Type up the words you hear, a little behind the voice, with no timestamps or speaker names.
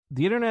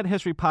The Internet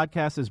History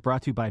Podcast is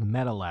brought to you by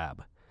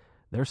MetaLab.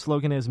 Their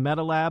slogan is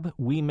MetaLab,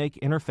 we make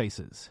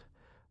interfaces.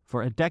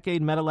 For a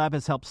decade, MetaLab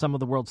has helped some of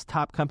the world's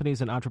top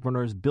companies and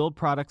entrepreneurs build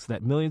products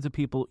that millions of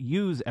people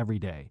use every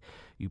day.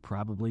 You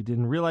probably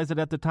didn't realize it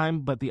at the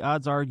time, but the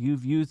odds are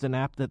you've used an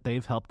app that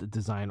they've helped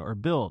design or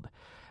build.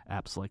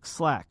 Apps like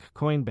Slack,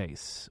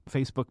 Coinbase,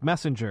 Facebook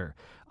Messenger,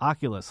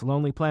 Oculus,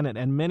 Lonely Planet,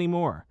 and many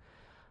more.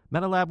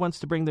 MetaLab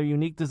wants to bring their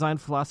unique design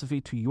philosophy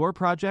to your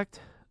project.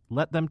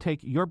 Let them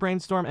take your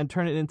brainstorm and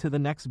turn it into the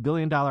next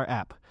billion-dollar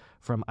app,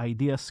 from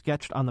idea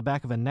sketched on the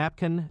back of a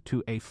napkin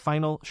to a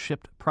final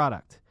shipped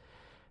product.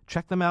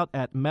 Check them out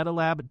at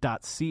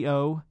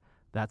metalab.co.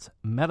 That's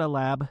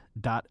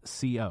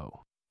metalab.co.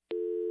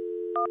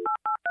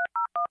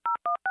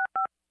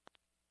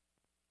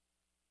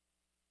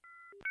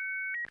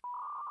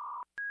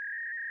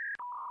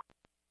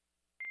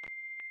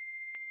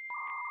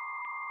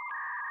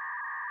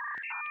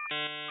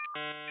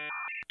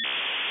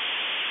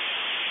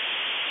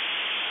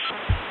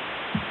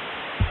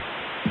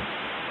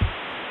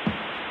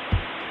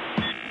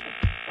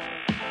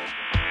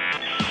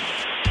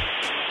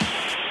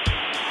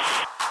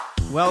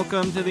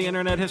 Welcome to the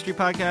Internet History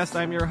Podcast.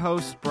 I'm your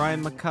host,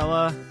 Brian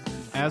McCullough.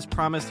 As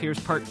promised, here's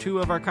part 2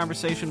 of our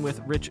conversation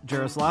with Rich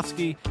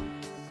Jaroslovsky.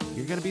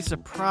 You're going to be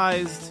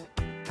surprised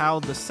how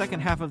the second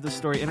half of the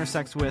story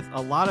intersects with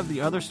a lot of the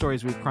other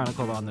stories we've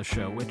chronicled on the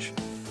show, which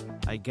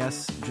I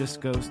guess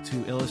just goes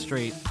to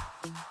illustrate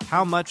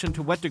how much and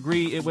to what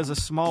degree it was a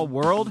small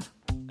world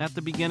at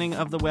the beginning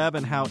of the web,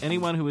 and how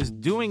anyone who was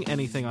doing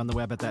anything on the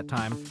web at that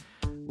time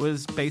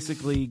was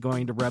basically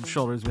going to rub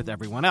shoulders with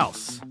everyone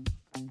else.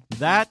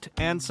 That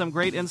and some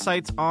great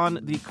insights on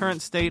the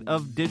current state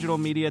of digital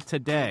media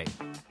today.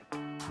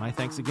 My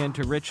thanks again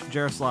to Rich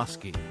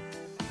Jaroslovsky.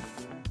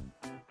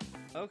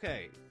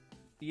 Okay,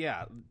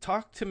 yeah,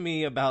 talk to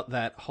me about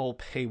that whole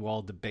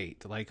paywall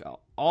debate. Like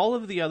all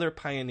of the other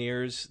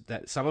pioneers,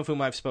 that some of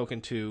whom I've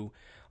spoken to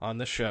on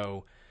the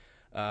show,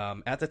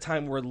 at the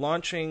time were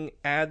launching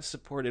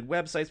ad-supported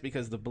websites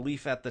because the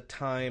belief at the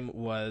time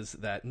was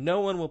that no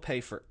one will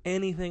pay for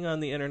anything on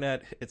the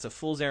internet. It's a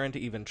fool's errand to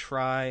even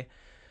try.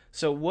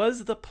 So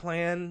was the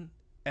plan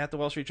at the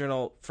Wall Street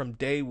Journal from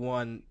day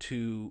one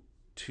to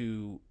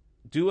do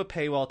a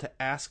paywall to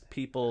ask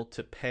people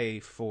to pay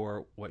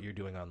for what you're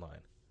doing online?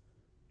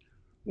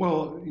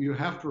 Well, you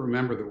have to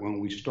remember that when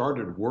we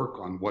started work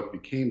on what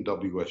became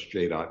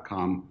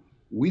WSJ.com,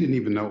 we didn't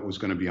even know it was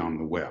going to be on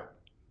the web.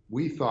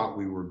 We thought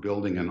we were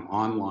building an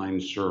online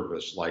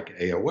service like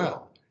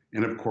AOL.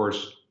 And of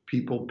course,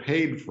 people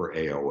paid for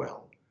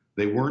AOL.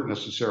 They weren't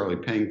necessarily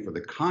paying for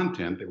the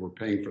content, they were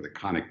paying for the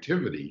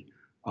connectivity.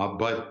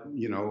 But,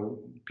 you know,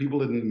 people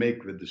didn't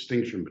make the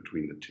distinction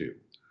between the two.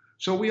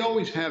 So we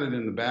always had it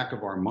in the back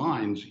of our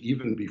minds,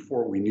 even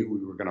before we knew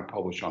we were going to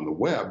publish on the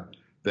web,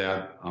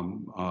 that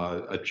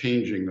a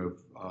changing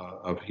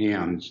of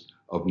hands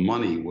of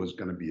money was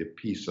going to be a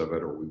piece of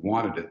it, or we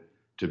wanted it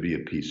to be a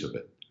piece of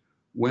it.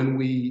 When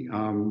we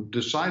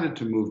decided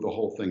to move the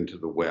whole thing to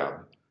the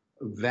web,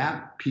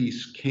 that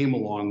piece came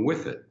along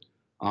with it.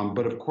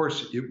 But of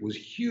course, it was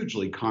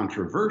hugely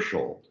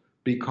controversial,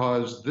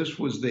 because this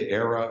was the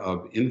era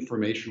of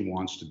information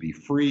wants to be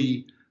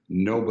free.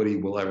 Nobody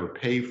will ever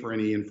pay for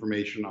any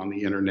information on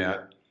the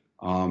internet.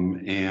 You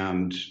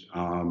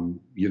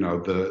know,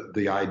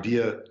 the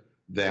idea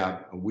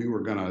that we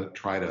were going to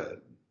try to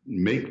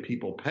make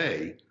people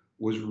pay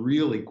was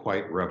really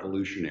quite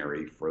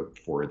revolutionary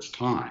for its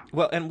time.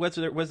 Well, and was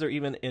there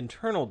even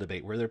internal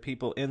debate? Were there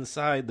people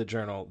inside the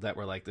journal that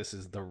were like, this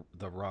is the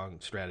wrong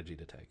strategy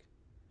to take?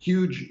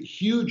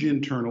 Huge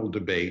internal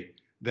debate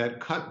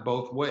that cut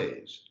both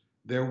ways.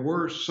 There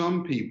were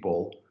some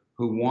people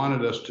who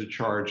wanted us to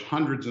charge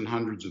hundreds and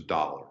hundreds of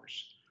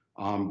dollars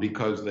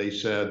because they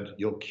said,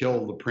 you'll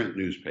kill the print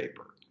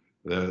newspaper,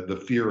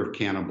 the fear of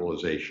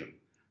cannibalization.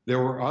 There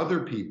were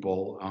other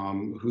people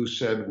who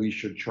said we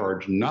should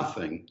charge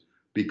nothing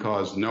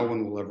because no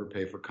one will ever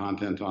pay for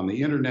content on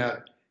the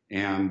internet,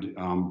 and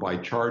by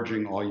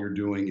charging, all you're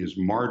doing is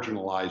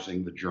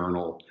marginalizing the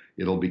journal.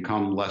 It'll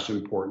become less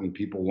important.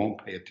 People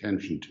won't pay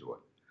attention to it.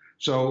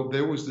 So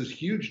there was this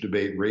huge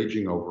debate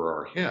raging over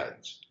our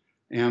heads,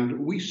 and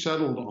we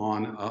settled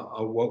on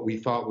what we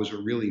thought was a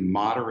really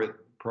moderate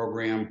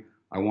program.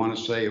 I want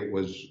to say it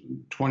was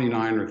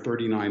 $29 or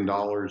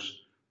 $39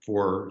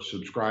 for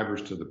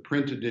subscribers to the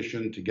print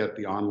edition to get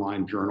the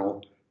online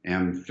journal,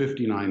 and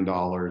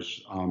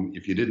 $59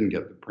 if you didn't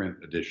get the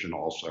print edition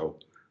also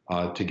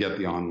to get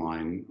the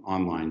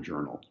online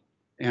journal.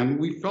 And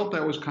we felt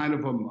that was kind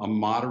of a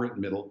moderate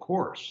middle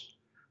course.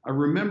 I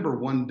remember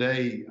one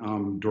day,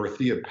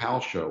 Dorothea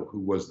Palshow, who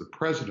was the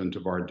president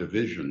of our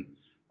division,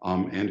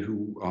 and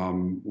who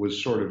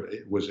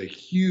was a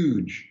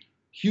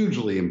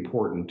hugely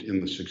important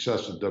in the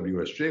success of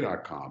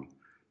WSJ.com.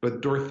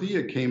 But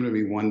Dorothea came to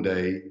me one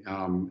day,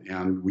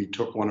 and we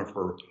took one of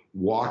her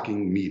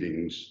walking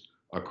meetings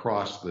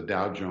across the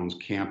Dow Jones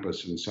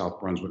campus in South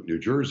Brunswick, New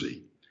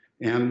Jersey.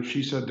 And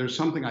she said, there's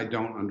something I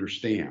don't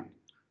understand.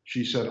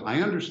 She said,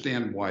 I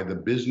understand why the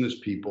business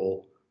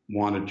people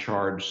want to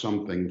charge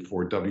something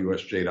for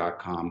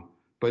WSJ.com,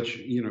 but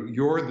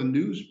you're the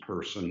news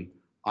person.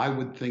 I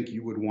would think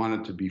you would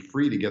want it to be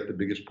free to get the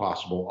biggest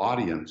possible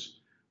audience.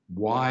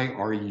 Why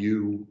are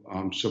you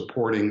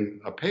supporting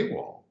a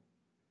paywall?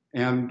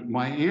 And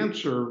my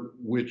answer,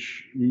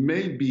 which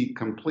may be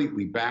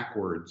completely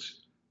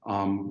backwards,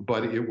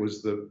 but it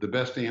was the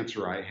best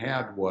answer I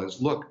had,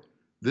 was look,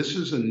 this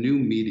is a new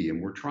medium.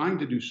 We're trying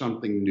to do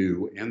something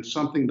new and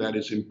something that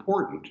is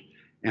important.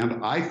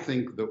 And I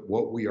think that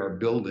what we are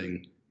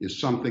building is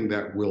something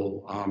that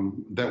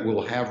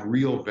will have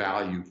real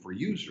value for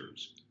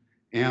users.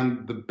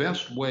 And the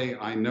best way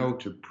I know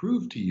to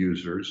prove to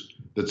users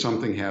that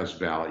something has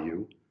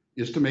value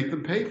is to make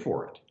them pay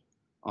for it.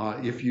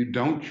 If you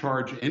don't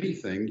charge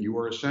anything, you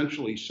are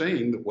essentially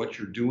saying that what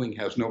you're doing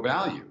has no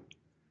value.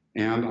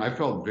 And I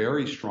felt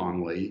very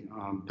strongly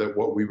that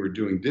what we were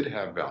doing did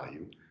have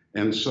value.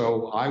 And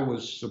so I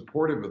was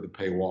supportive of the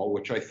paywall,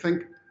 which I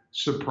think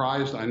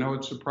I know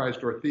it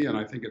surprised Dorothea, and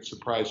I think it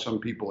surprised some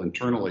people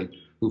internally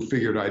who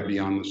figured I'd be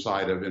on the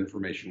side of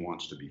information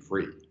wants to be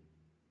free.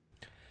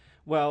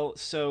 Well,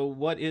 so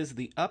what is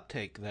the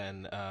uptake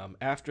then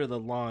after the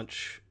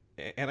launch?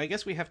 And I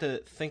guess we have to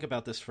think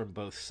about this from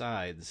both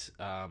sides.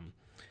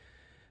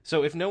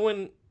 So if no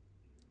one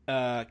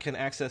can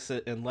access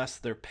it unless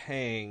they're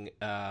paying,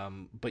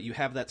 but you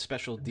have that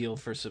special deal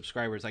for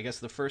subscribers, I guess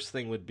the first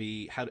thing would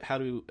be how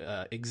do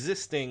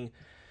existing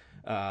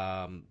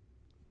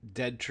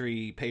Dead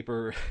Tree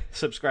paper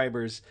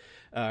subscribers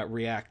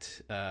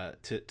react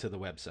to the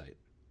website?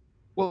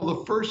 Well,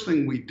 the first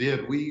thing we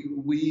did,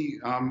 we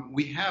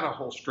had a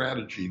whole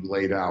strategy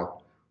laid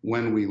out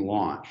when we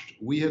launched.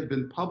 We had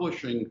been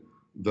publishing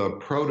the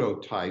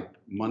prototype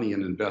money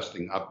and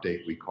investing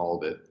update, we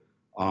called it,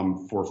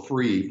 for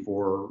free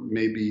for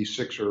maybe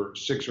six or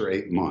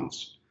 8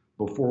 months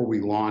before we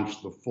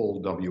launched the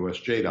full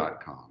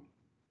WSJ.com.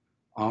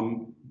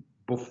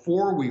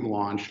 Before we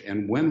launched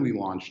and when we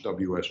launched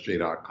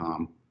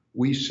WSJ.com,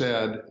 we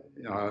said,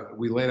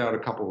 we laid out a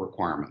couple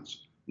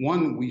requirements.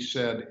 One, we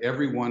said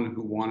everyone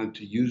who wanted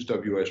to use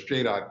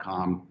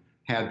WSJ.com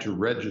had to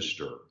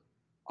register,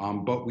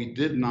 but we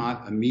did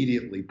not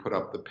immediately put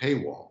up the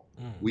paywall.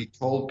 We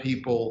told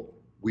people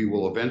we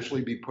will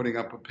eventually be putting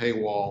up a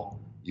paywall.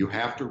 You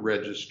have to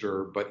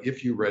register, but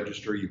if you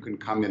register, you can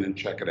come in and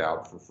check it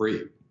out for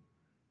free.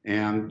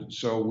 And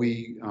so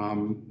we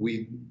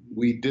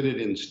did it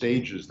in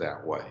stages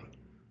that way.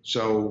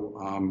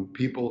 So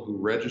people who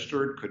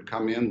registered could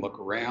come in, look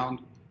around.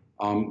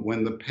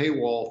 When the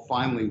paywall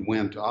finally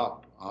went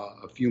up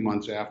a few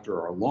months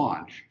after our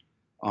launch,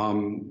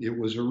 it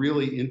was a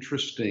really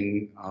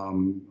interesting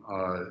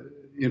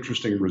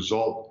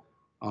result.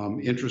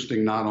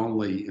 Interesting not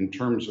only in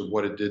terms of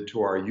what it did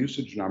to our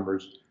usage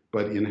numbers,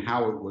 but in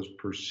how it was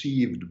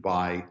perceived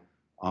by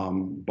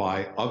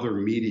other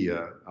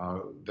media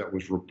that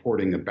was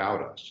reporting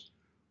about us.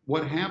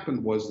 What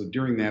happened was that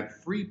during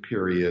that free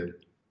period,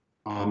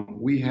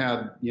 we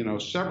had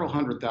several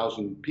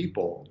 100,000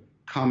 people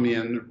come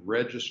in,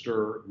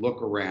 register,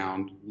 look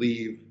around,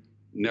 leave,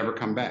 never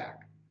come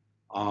back.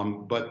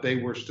 But they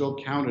were still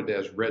counted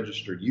as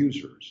registered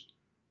users.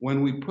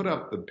 When we put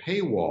up the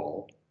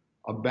paywall,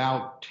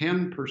 about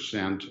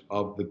 10%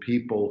 of the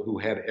people who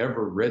had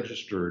ever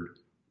registered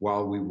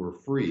while we were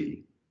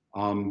free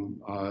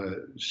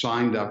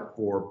signed up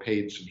for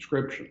paid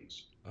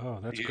subscriptions. Oh,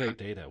 that's great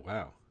data.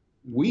 Wow.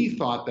 We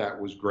thought that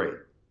was great.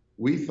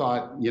 We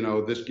thought,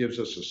 this gives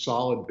us a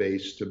solid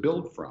base to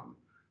build from.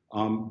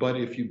 But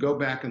if you go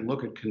back and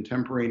look at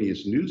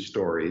contemporaneous news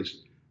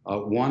stories,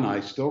 one I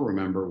still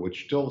remember,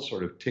 which still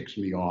sort of ticks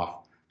me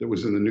off, that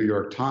was in the New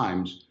York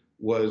Times,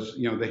 was,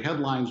 the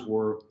headlines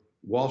were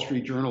Wall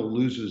Street Journal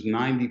loses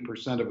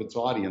 90% of its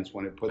audience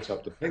when it puts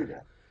up the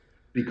paywall.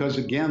 Because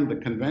again, the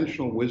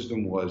conventional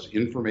wisdom was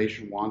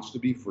information wants to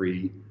be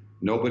free.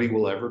 Nobody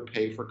will ever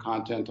pay for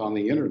content on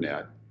the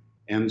internet.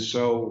 And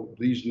so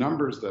these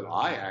numbers that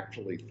I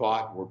actually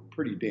thought were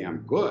pretty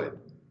damn good,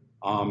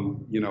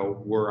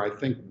 were, I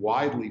think,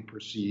 widely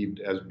perceived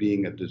as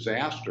being a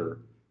disaster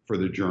for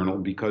the journal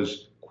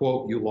because,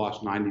 quote, you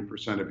lost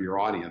 90% of your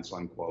audience,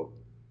 unquote,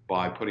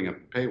 by putting up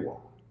the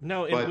paywall.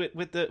 No, but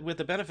with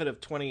the benefit of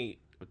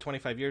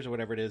 25 years or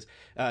whatever it is,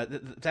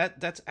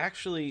 that's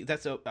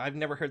I've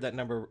never heard that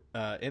number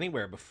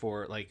anywhere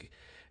before. Like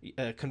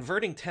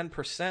converting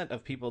 10%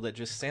 of people that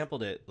just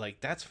sampled it,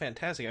 like that's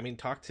fantastic. I mean,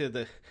 talk to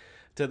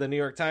the New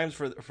York Times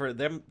for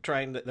them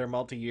trying their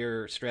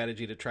multi-year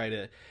strategy to try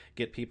to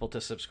get people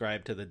to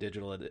subscribe to the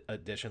digital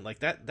edition. Like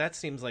that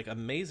seems like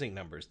amazing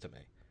numbers to me.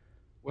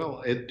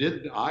 Well, it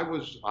did. I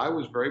was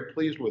very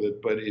pleased with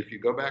it. But if you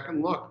go back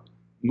and look,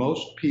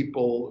 most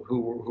people who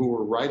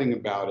were writing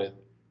about it,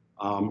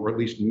 or at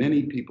least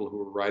many people who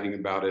were writing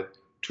about it,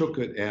 took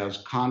it as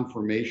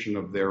confirmation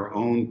of their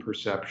own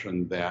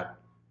perception that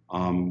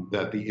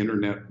the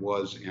internet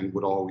was and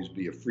would always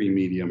be a free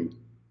medium,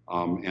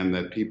 and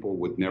that people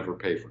would never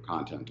pay for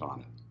content on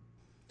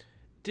it.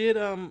 Did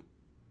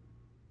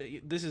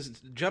this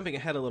is jumping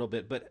ahead a little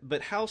bit,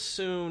 but how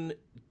soon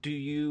do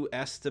you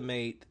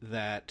estimate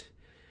that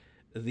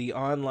the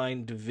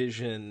online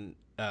division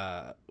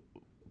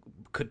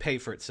could pay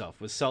for itself,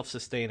 was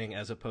self-sustaining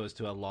as opposed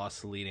to a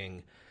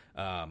loss-leading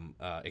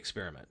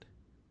experiment?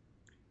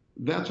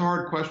 That's a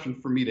hard question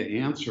for me to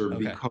answer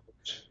Okay. because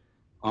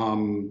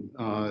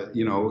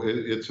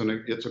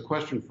it's a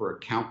question for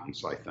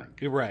accountants, I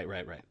think. You're right,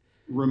 right, right.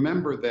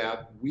 Remember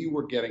that we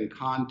were getting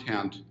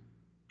content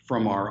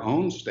from our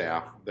own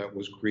staff that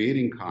was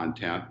creating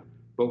content,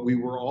 but we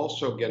were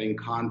also getting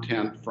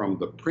content from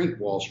the print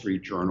Wall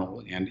Street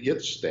Journal and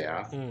its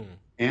staff,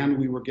 and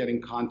we were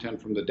getting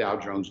content from the Dow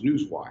Jones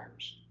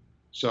Newswires.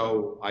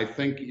 So I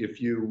think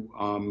if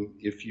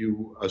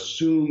you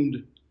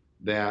assumed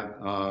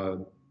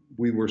that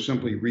we were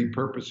simply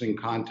repurposing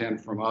content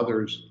from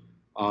others,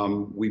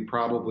 we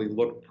probably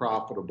looked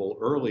profitable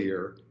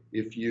earlier.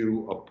 If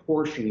you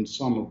apportioned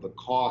some of the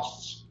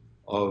costs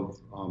of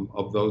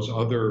those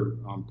other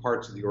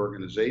parts of the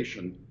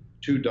organization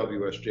to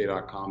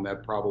WSJ.com,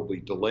 that probably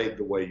delayed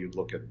the way you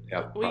look at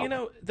Well,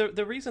 profit.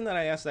 the reason that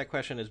I asked that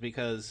question is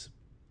because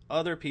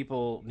other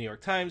people, New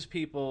York Times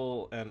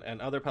people,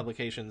 and other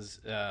publications,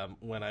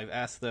 when I've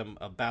asked them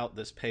about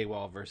this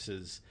paywall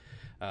versus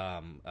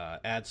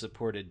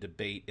ad-supported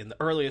debate in the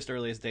earliest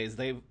days,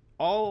 they've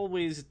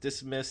always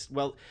dismissed.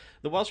 Well,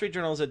 the Wall Street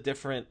Journal is a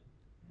different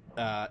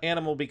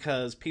animal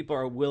because people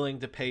are willing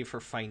to pay for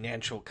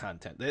financial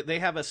content. They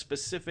have a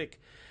specific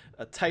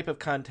type of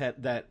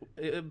content that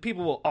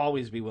people will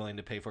always be willing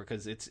to pay for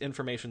because it's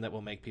information that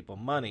will make people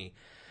money.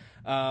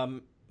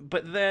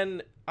 But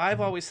then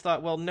I've always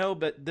thought, well, no,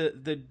 but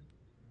the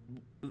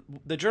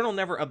journal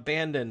never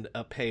abandoned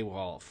a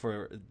paywall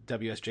for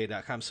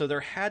WSJ.com, so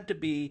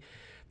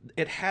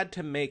it had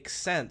to make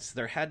sense.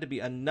 There had to be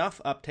enough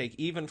uptake,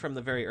 even from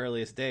the very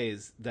earliest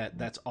days,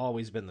 that's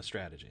always been the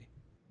strategy.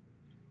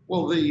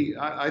 Well,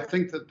 I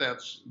think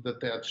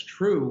that's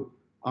true.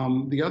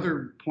 The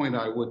other point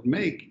I would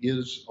make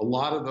is a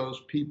lot of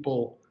those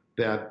people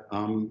that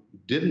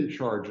didn't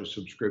charge a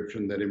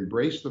subscription, that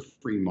embraced the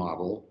free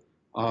model,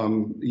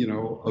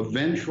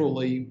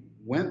 eventually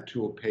went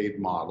to a paid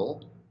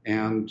model.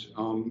 And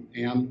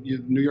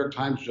New York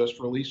Times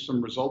just released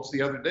some results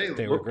the other day.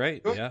 They were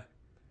great, good. yeah.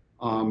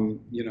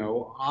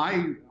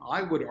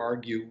 I would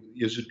argue,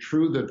 is it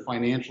true that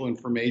financial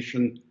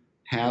information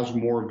has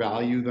more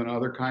value than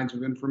other kinds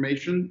of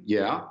information?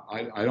 Yeah,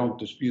 I don't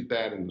dispute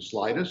that in the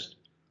slightest.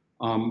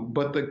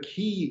 But the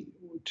key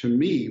to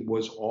me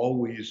was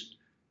always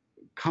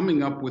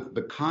coming up with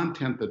the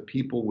content that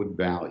people would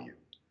value.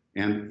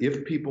 And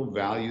if people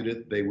valued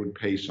it, they would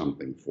pay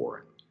something for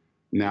it.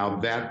 Now,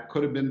 that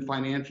could have been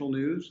financial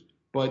news,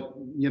 but,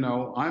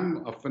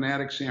 I'm a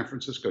fanatic San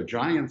Francisco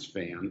Giants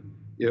fan.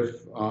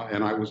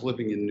 And I was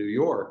living in New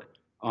York,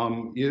 I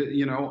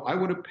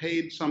would have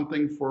paid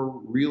something for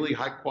really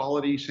high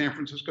quality San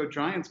Francisco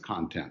Giants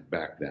content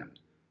back then.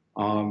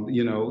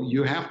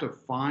 You have to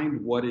find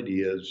what it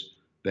is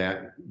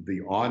that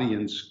the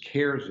audience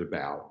cares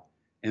about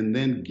and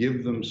then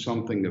give them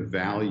something of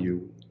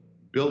value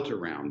built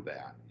around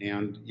that.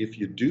 And if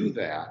you do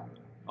that,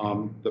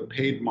 the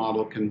paid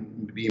model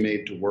can be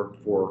made to work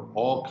for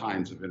all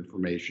kinds of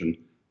information,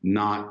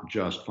 not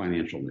just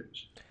financial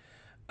news.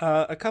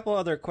 A couple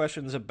other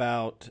questions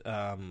about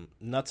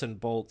nuts and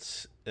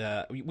bolts.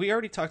 We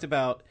already talked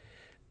about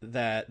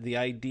that the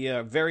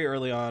idea very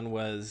early on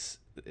was,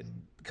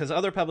 because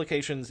other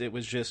publications, it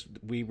was just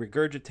we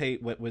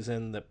regurgitate what was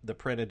in the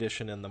print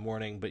edition in the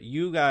morning, but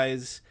you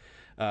guys,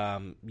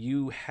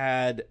 you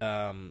had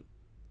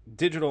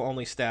digital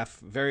only staff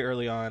very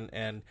early on,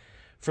 and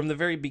from the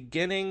very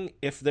beginning,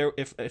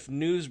 if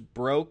news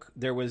broke,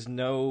 there was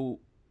no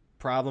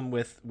problem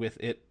with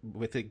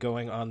it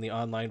going on the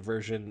online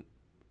version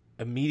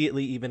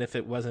immediately, even if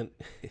it wasn't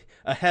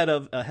ahead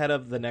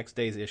of the next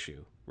day's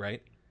issue,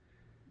 right?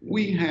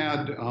 We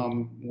had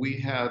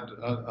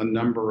a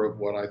number of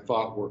what I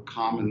thought were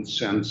common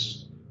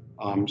sense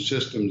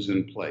systems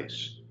in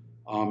place.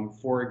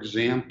 For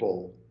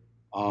example,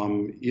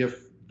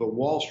 if the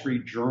Wall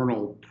Street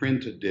Journal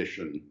print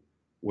edition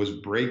was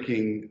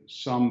breaking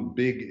some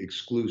big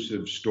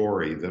exclusive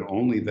story that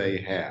only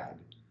they had,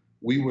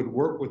 we would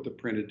work with the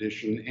print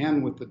edition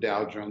and with the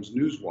Dow Jones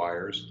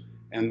Newswires,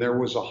 and there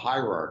was a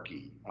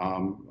hierarchy.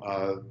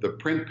 The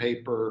print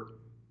paper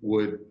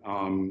would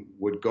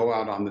go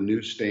out on the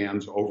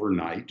newsstands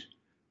overnight.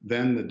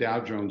 Then the Dow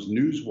Jones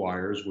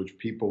Newswires, which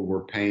people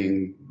were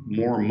paying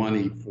more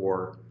money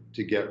for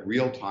to get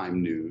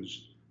real-time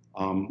news,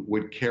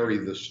 would carry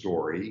the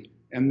story.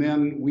 And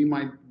then we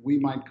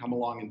might come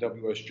along in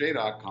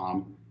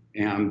WSJ.com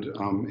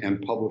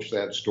and publish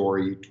that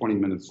story 20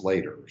 minutes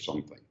later or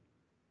something.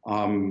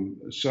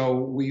 So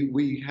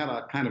we had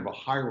a kind of a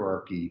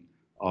hierarchy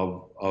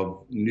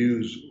of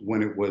news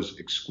when it was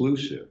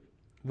exclusive.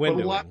 But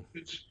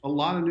a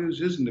lot of news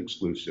isn't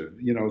exclusive.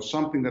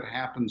 Something that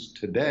happens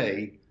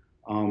today,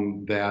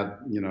 that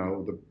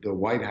the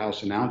White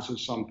House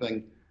announces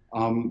something.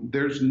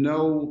 There's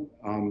no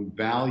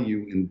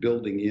value in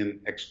building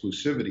in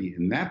exclusivity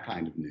in that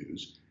kind of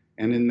news.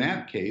 And in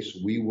that case,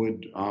 we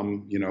would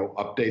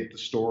update the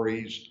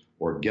stories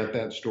or get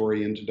that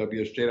story into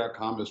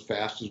WSJ.com as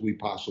fast as we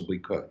possibly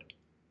could.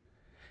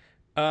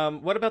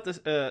 What about this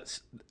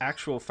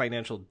actual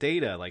financial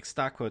data, like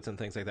stock quotes and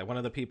things like that? One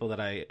of the people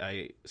that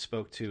I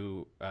spoke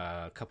to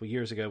a couple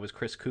years ago was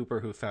Chris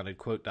Cooper, who founded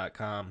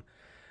Quote.com.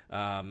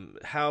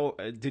 How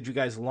did you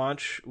guys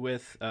launch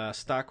with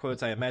stock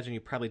quotes? I imagine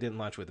you probably didn't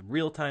launch with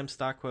real-time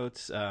stock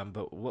quotes,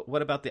 but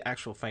what about the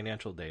actual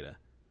financial data?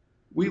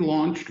 We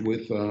launched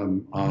with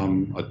a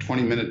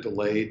 20-minute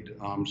delayed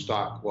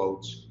stock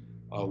quotes.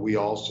 We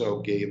also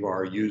gave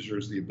our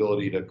users the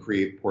ability to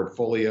create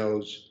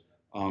portfolios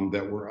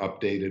that were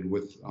updated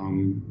with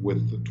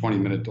the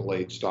 20-minute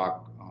delayed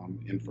stock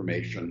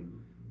information.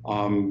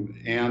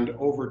 And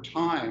over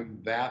time,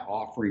 that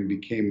offering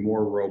became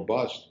more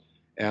robust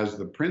as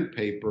the print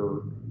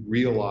paper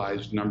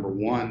realized, number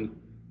one,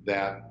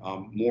 that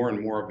more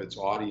and more of its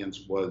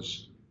audience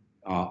was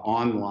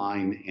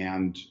online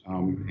and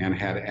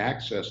had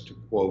access to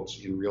quotes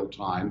in real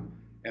time.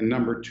 And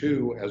number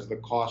two, as the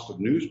cost of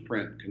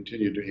newsprint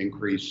continued to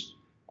increase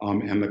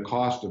and the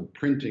cost of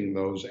printing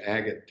those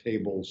agate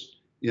tables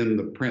in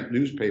the print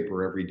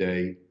newspaper every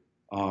day,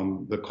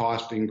 the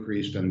cost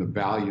increased and the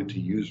value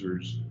to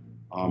users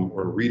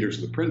or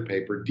readers of the print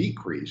paper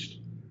decreased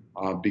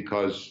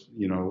because,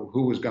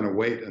 who was going to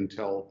wait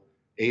until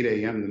 8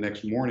 a.m. the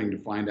next morning to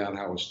find out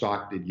how a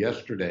stock did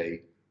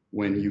yesterday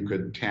when you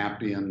could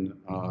tap in,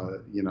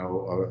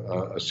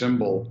 a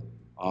symbol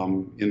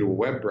into a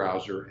web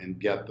browser and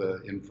get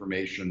the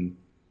information,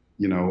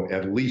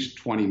 at least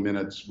 20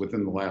 minutes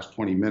within the last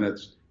 20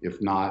 minutes,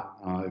 if not,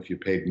 if you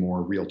paid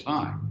more real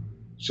time.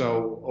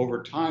 So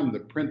over time, the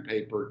print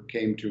paper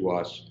came to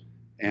us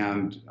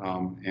and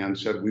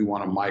said, we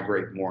want to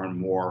migrate more and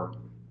more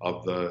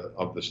of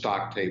the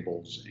stock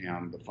tables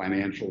and the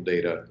financial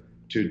data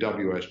to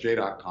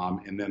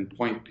WSJ.com, and then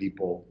point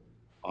people,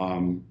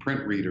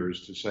 print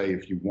readers, to say,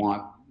 if you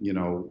want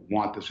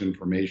this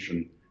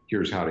information,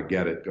 here's how to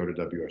get it. Go to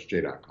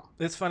WSJ.com.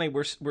 It's funny,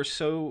 we're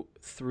so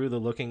through the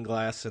looking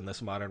glass in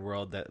this modern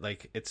world that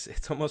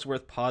it's almost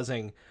worth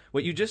pausing.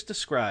 What you just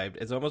described,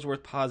 it's almost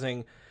worth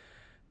pausing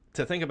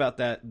to think about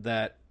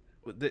that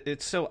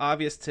it's so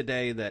obvious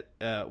today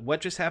that what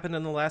just happened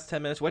in the last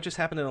 10 minutes, what just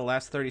happened in the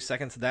last 30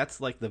 seconds,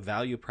 that's like the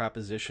value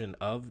proposition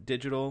of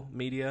digital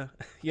media,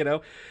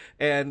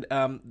 and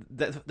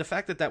the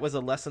fact that was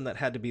a lesson that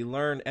had to be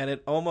learned, and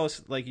it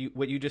almost, like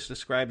what you just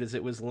described, is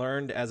it was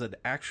learned as an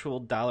actual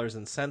dollars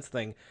and cents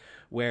thing,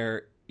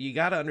 where you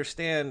got to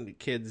understand,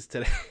 kids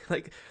today,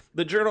 like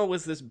the Journal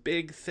was this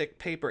big, thick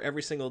paper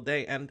every single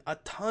day, and a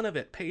ton of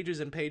it,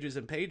 pages and pages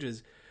and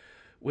pages,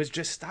 was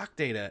just stock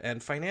data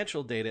and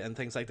financial data and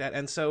things like that.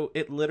 And so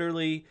it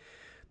literally,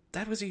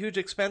 that was a huge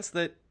expense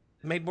that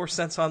made more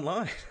sense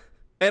online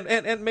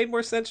and made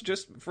more sense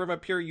just from a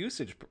pure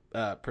usage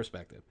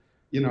perspective.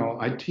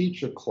 I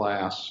teach a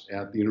class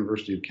at the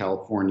University of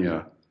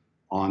California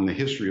on the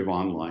history of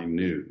online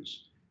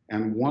news.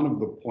 And one of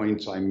the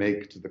points I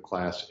make to the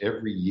class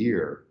every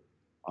year,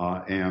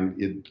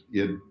 and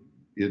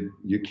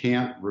you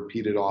can't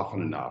repeat it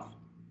often enough,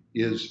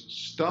 is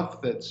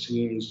stuff that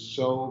seems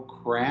so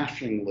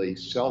crashingly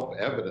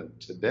self-evident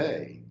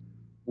today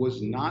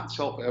was not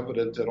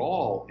self-evident at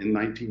all in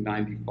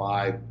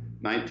 1995,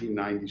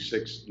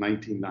 1996,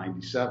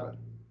 1997.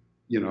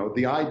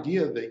 The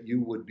idea that you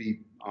would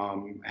be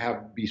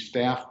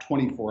staffed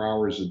 24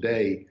 hours a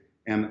day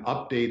and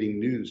updating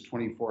news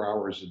 24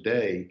 hours a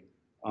day,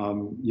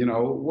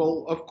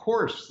 well, of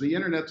course, the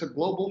internet's a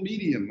global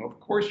medium.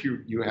 Of course,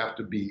 you have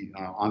to be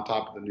on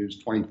top of the news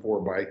 24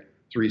 by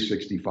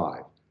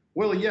 365.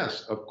 Well,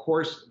 yes, of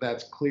course,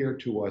 that's clear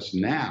to us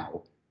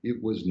now.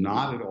 It was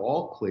not at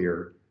all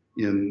clear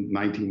in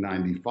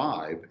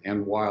 1995.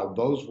 And while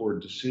those were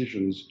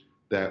decisions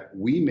that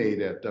we made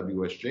at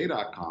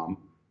WSJ.com,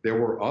 there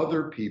were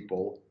other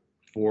people,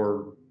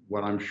 for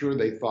what I'm sure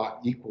they thought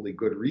equally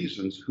good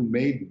reasons, who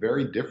made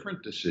very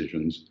different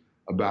decisions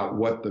about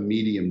what the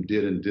medium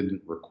did and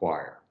didn't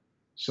require.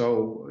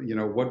 So,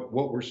 what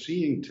we're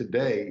seeing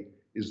today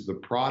is the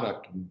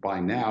product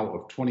by now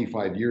of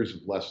 25 years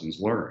of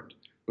lessons learned.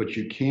 But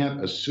you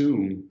can't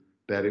assume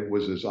that it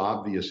was as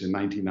obvious in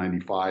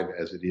 1995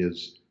 as it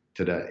is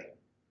today.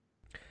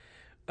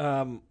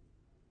 When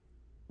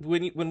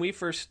we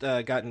first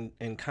got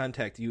in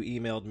contact, you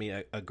emailed me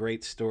a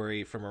great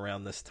story from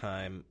around this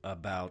time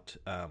about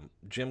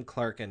Jim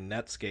Clark and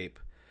Netscape,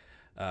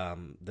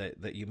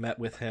 that you met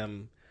with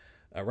him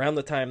around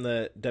the time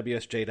that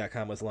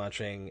WSJ.com was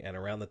launching and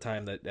around the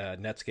time that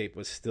Netscape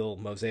was still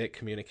Mosaic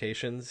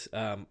Communications.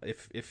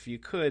 If you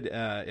could,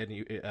 and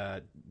you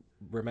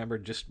remember,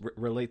 just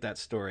relate that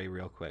story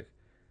real quick.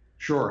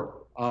 Sure.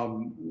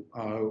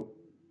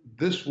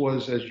 This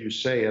was, as you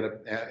say,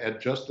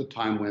 at just the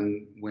time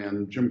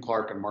when Jim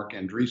Clark and Mark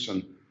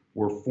Andreessen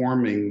were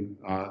forming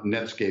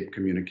Netscape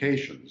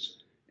Communications,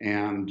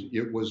 and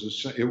it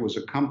was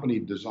a company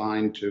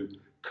designed to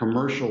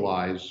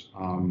commercialize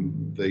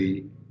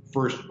the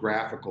first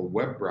graphical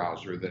web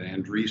browser that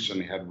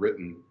Andreessen had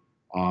written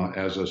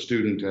as a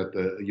student at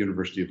the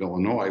University of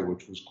Illinois,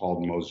 which was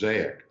called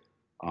Mosaic.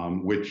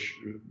 which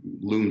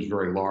looms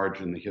very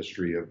large in the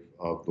history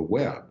of the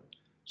web.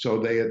 So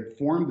they had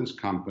formed this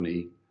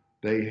company.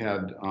 They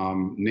had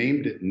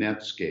named it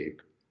Netscape.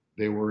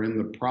 They were in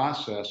the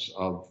process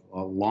of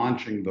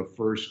launching the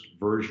first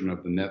version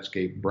of the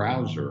Netscape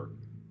browser.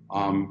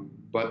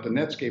 But the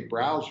Netscape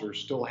browser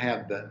still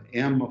had the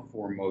M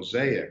for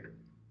Mosaic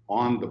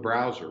on the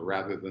browser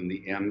rather than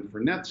the N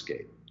for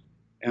Netscape.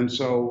 And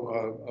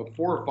so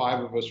 4 or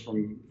 5 of us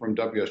from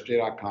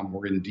WSJ.com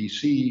were in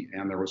DC,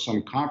 and there was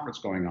some conference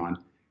going on,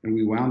 and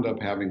we wound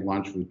up having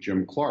lunch with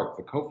Jim Clark,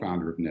 the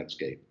co-founder of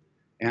Netscape.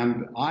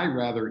 And I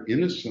rather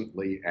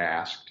innocently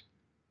asked,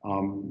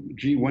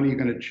 gee, when are you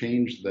going to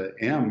change the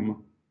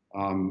M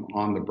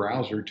on the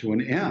browser to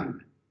an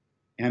N?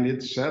 And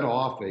it set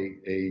off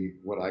a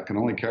what I can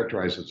only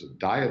characterize as a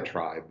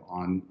diatribe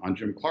on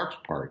Jim Clark's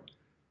part,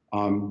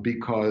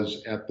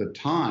 because at the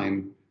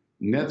time,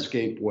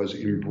 Netscape was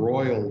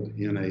embroiled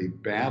in a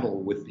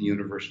battle with the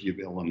University of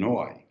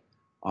Illinois,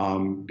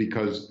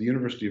 because the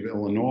University of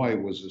Illinois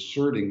was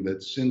asserting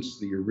that since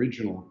the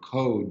original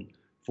code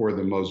for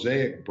the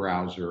Mosaic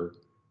browser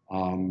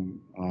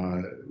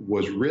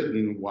was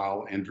written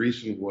while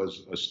Andreessen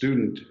was a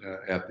student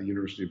at the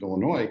University of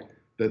Illinois,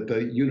 that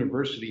the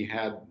university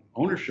had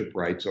ownership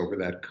rights over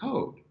that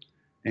code.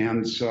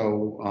 And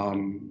so,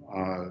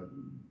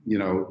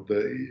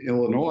 the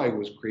Illinois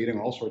was creating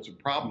all sorts of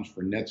problems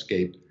for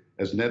Netscape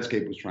as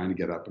Netscape was trying to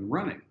get up and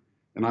running.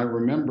 And I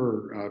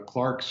remember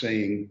Clark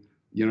saying,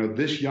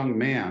 this young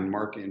man,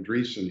 Mark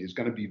Andreessen, is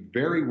going to be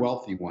very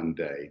wealthy one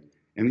day,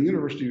 and the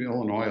University of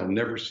Illinois will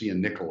never see a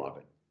nickel of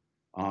it.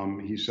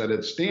 He said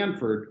at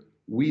Stanford,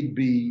 we'd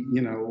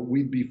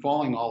be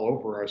falling all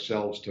over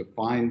ourselves to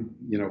find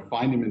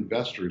him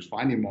investors,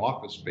 find him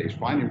office space,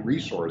 find him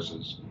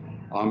resources,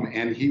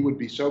 and he would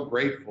be so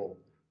grateful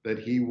that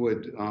he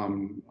would,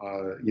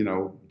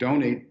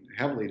 donate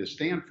heavily to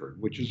Stanford,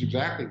 which is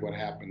exactly what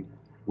happened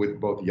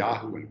with both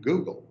Yahoo and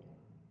Google.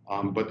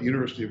 But the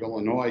University of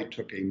Illinois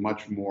took a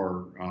much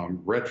more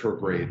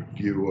retrograde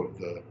view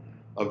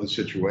of the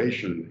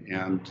situation,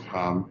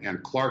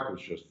 and Clark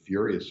was just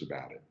furious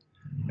about it.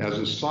 As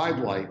a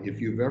sidelight, if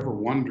you've ever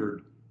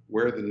wondered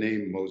where the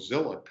name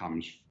Mozilla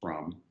comes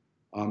from,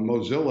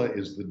 Mozilla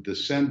is the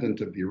descendant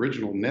of the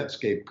original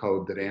Netscape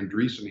code that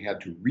Andreessen had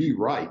to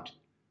rewrite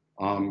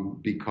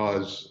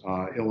because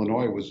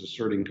Illinois was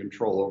asserting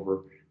control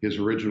over his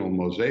original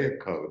Mosaic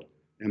code,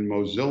 and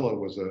Mozilla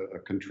was a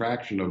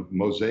contraction of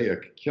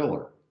Mosaic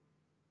Killer.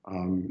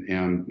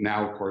 And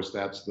now, of course,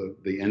 that's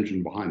the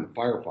engine behind the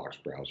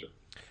Firefox browser.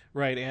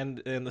 Right,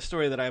 and the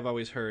story that I've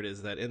always heard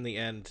is that in the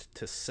end,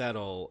 to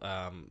settle,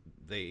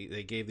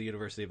 they gave the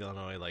University of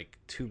Illinois like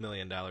 $2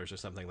 million or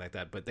something like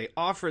that, but they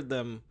offered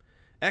them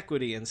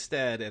equity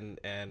instead,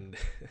 and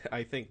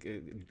I think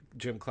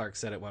Jim Clark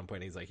said at one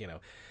point, he's like,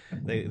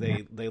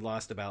 they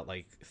lost about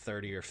like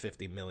 $30 or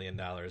 $50 million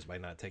by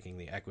not taking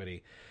the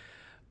equity.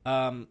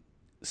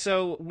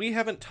 So we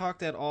haven't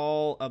talked at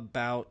all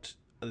about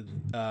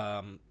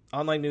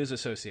Online News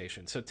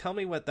Association. So tell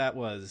me what that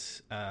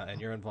was and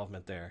your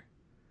involvement there.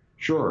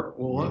 Sure.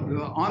 Well, the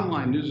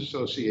Online News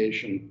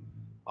Association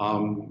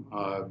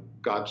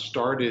got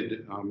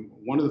started.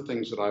 One of the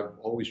things that I've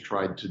always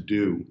tried to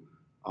do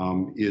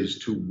is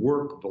to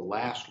work the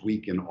last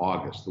week in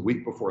August, the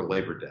week before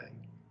Labor Day.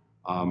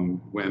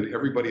 When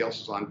everybody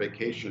else is on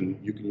vacation,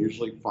 you can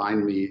usually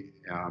find me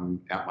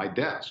at my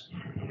desk.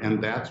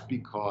 And that's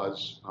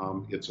because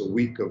it's a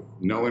week of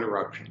no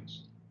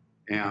interruptions.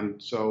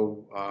 And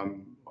so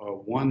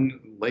one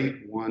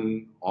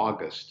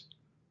August,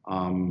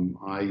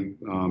 I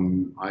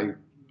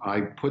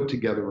put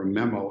together a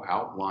memo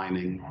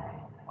outlining,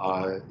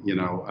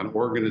 an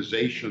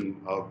organization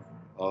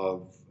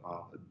of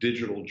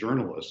digital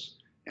journalists,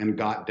 and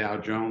got Dow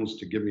Jones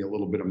to give me a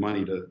little bit of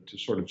money to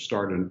sort of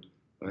start and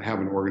have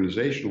an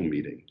organizational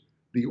meeting.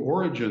 The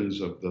origins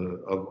of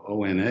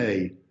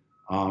ONA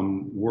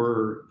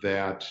were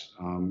that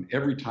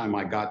every time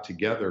I got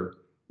together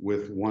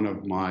with one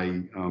of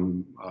my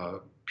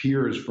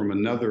peers from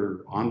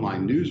another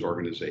online news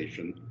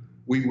organization,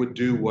 we would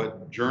do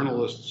what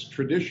journalists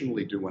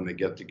traditionally do when they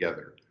get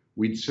together.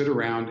 We'd sit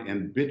around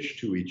and bitch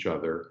to each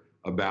other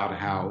about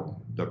how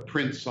the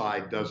print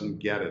side doesn't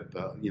get it,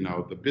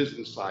 the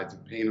business side's a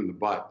pain in the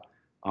butt.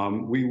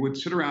 We would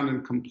sit around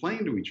and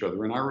complain to each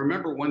other. And I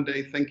remember one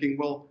day thinking,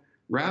 well,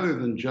 rather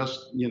than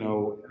just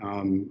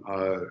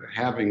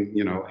having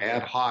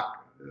ad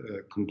hoc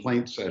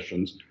complaint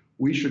sessions,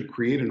 we should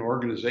create an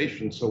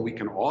organization so we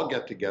can all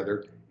get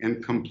together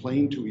and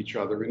complain to each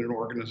other in an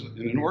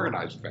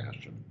organized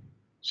fashion.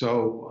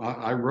 So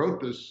I wrote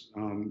this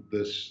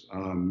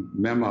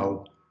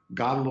memo,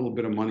 got a little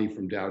bit of money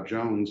from Dow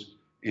Jones,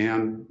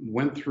 and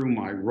went through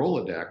my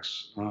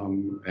Rolodex,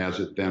 as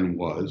it then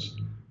was,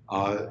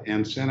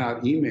 and sent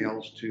out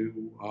emails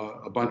to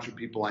a bunch of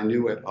people I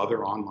knew at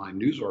other online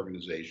news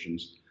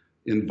organizations,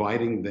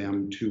 inviting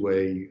them to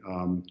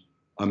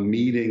a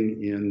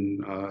meeting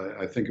in,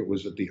 I think it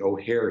was at the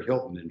O'Hare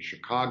Hilton in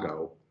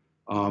Chicago,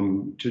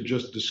 to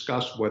just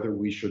discuss whether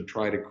we should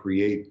try to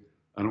create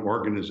an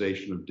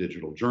organization of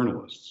digital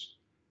journalists.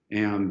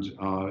 And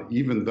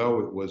even though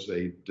it was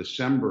a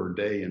December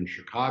day in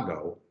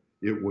Chicago,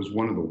 it was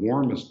one of the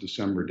warmest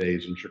December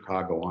days in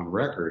Chicago on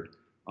record.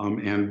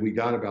 And we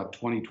got about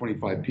 20,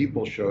 25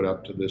 people showed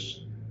up to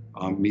this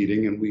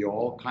meeting, and we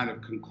all kind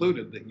of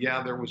concluded that,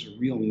 yeah, there was a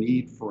real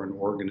need for an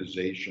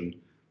organization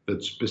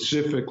that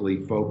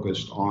specifically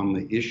focused on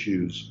the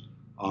issues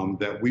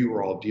that we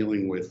were all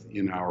dealing with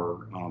in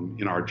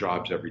our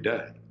jobs every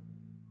day.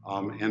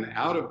 And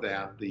out of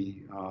that,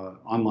 the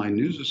Online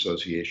News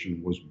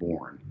Association was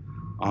born.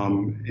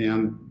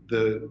 And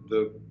the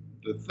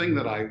thing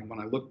that when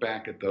I look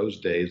back at those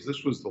days,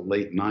 this was the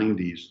late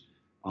 90s.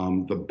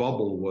 The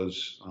bubble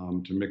was,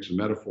 to mix a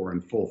metaphor,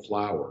 in full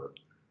flower.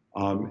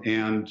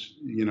 And,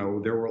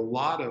 there were a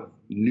lot of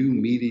new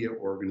media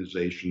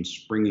organizations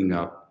springing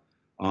up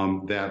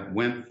that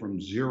went from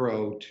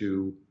zero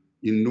to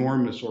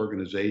enormous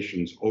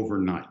organizations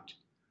overnight.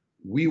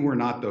 We were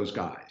not those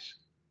guys.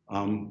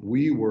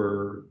 We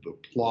were the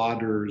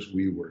plodders.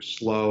 We were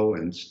slow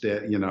and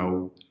steady.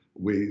 I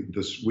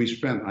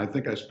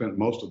think I spent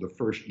most of the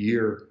first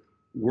year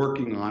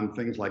working on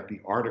things like the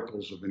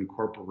Articles of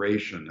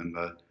Incorporation and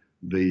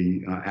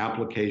the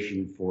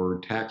application for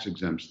tax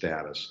exempt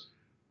status.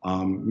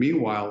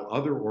 Meanwhile,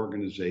 other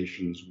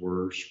organizations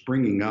were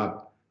springing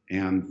up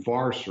and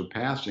far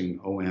surpassing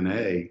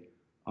ONA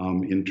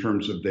in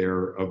terms of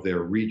their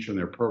reach and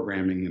their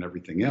programming and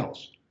everything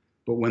else.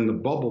 But when the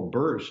bubble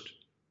burst,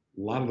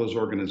 a lot of those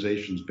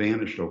organizations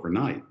vanished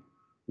overnight.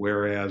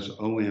 Whereas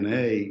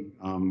ONA,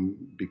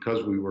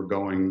 because we were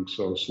going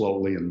so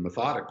slowly and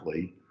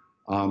methodically,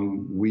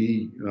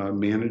 we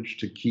managed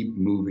to keep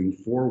moving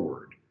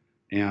forward.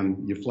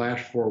 And you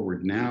flash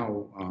forward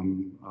now,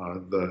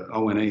 the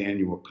ONA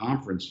annual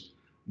conference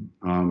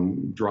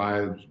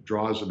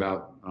draws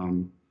about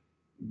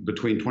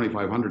between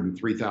 2,500 and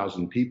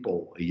 3,000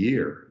 people a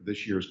year.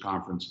 This year's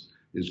conference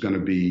is going to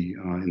be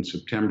in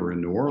September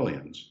in New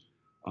Orleans.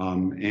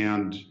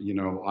 And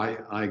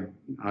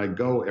I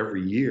go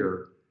every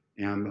year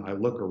and I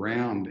look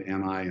around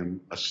and I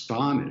am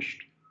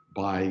astonished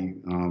by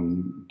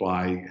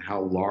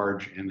how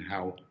large and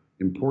how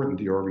important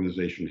the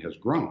organization has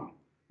grown.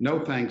 No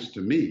thanks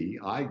to me.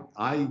 I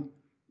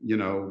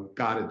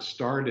got it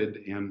started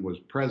and was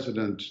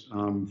president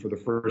for the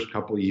first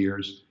couple of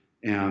years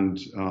and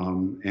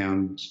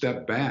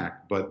stepped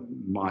back. But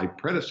my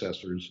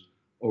predecessors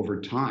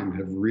over time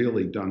have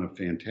really done a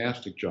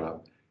fantastic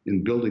job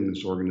in building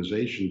this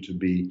organization to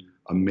be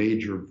a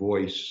major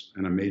voice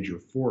and a major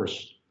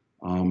force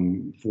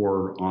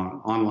for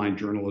online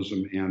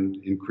journalism. And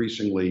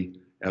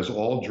increasingly, as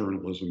all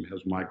journalism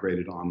has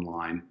migrated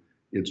online,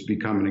 it's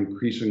become an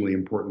increasingly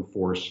important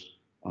force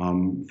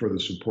for the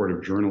support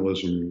of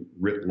journalism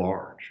writ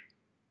large.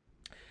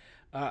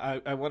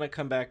 I want to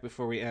come back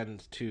before we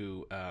end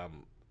to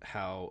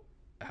how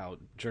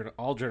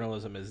all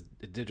journalism is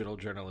digital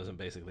journalism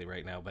basically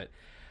right now. But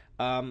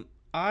when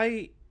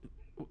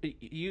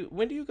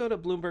do you go to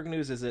Bloomberg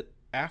News? Is it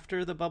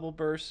after the bubble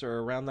bursts or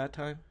around that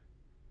time?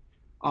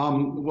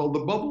 Well, the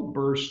bubble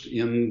burst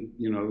in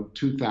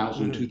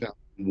 2000,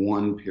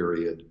 2001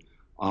 period.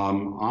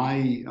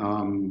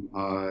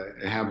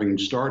 Having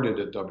started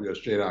at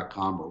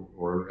WSJ.com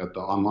or at the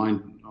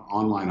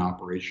online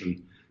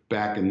operation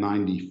back in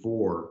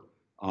 '94,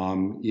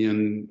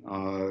 in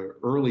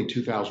early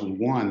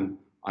 2001,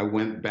 I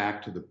went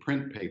back to the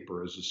print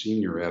paper as a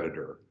senior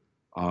editor.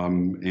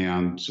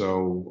 And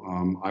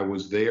so I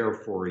was there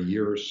for a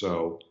year or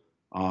so.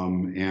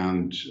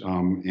 And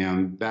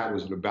that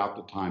was at about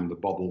the time the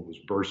bubble was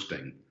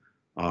bursting.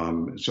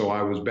 So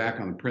I was back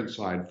on the print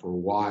side for a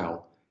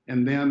while.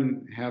 And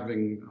then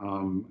having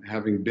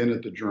been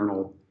at the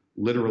Journal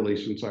literally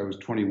since I was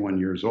 21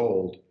 years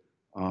old,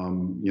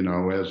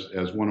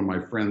 as one of my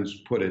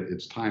friends put it,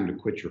 it's time to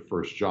quit your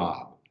first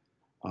job.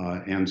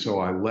 And so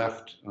I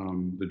left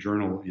the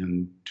Journal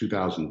in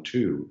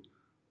 2002,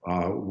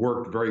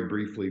 worked very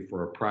briefly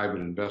for a private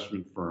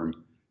investment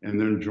firm, and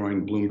then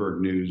joined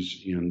Bloomberg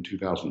News in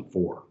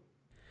 2004.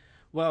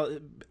 Well,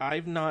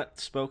 I've not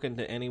spoken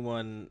to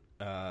anyone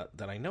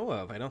that I know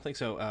of, I don't think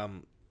so,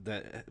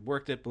 that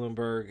worked at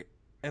Bloomberg.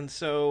 And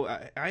so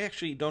I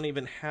actually don't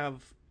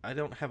have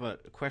a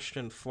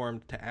question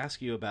formed to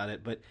ask you about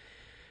it, but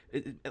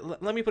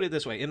let me put it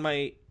this way. In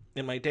my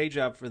day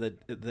job for the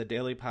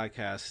daily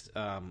podcast,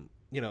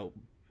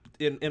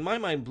 in my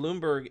mind,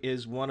 Bloomberg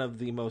is one of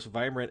the most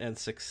vibrant and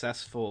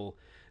successful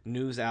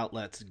news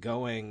outlets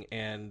going.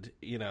 And,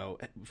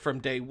 from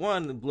day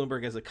one,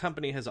 Bloomberg as a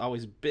company has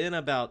always been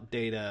about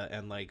data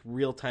and like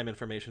real-time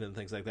information and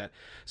things like that.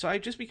 So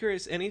I'd just be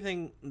curious,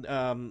 anything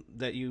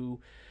that you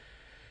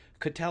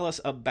could tell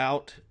us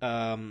about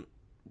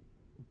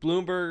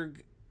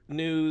Bloomberg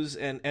News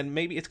and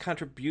maybe its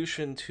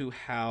contribution to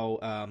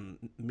how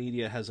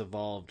media has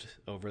evolved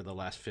over the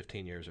last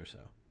 15 years or so.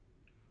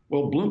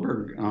 Well,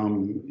 Bloomberg,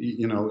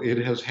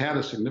 it has had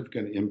a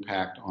significant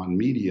impact on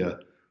media.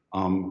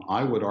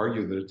 I would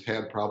argue that it's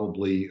had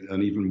probably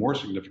an even more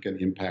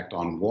significant impact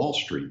on Wall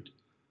Street.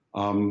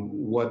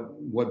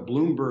 What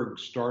Bloomberg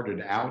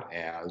started out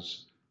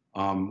as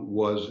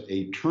was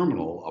a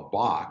terminal, a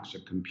box, a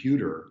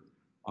computer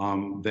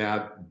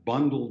that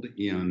bundled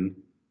in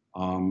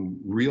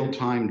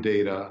real-time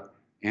data,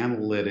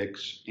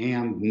 analytics,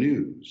 and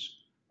news.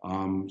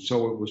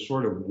 So it was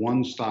sort of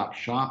one-stop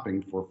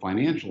shopping for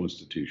financial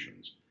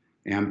institutions.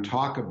 And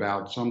talk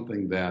about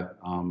something that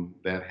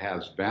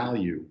has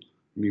value.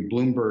 I mean,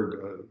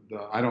 Bloomberg.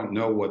 I don't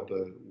know what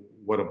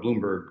a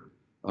Bloomberg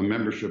a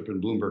membership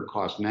in Bloomberg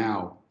costs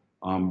now,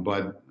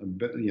 but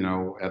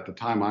at the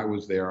time I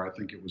was there, I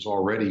think it was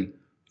already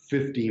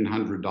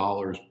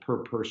 $1,500 per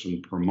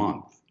person per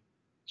month.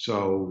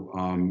 So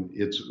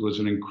it was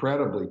an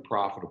incredibly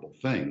profitable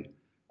thing.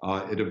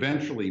 It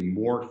eventually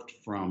morphed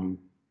from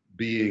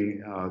being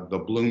the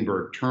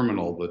Bloomberg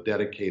terminal, the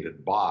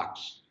dedicated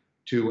box,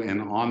 to an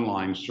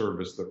online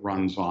service that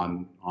runs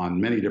on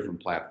many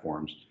different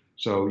platforms.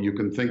 So you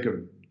can think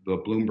of the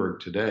Bloomberg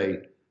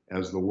today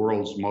as the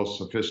world's most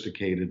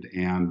sophisticated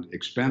and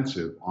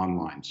expensive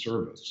online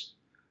service.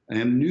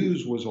 And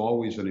news was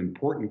always an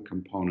important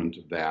component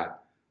of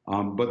that.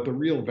 But the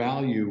real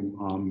value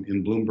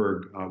in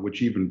Bloomberg,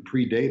 which even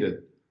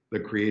predated the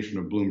creation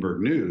of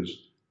Bloomberg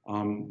News,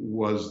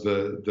 was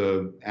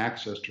the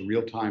access to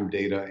real-time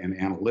data and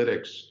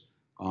analytics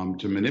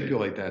to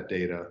manipulate that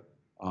data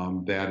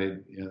that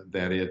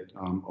it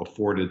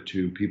afforded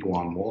to people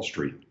on Wall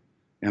Street,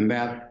 and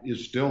that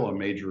is still a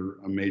major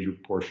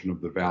portion of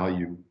the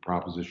value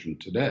proposition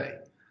today.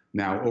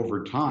 Now,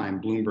 over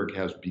time, Bloomberg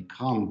has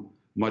become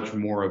much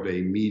more of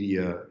a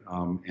media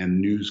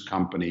and news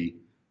company,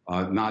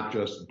 not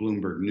just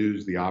Bloomberg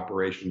News, the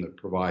operation that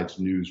provides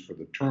news for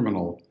the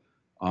terminal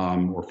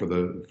or for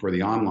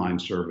the online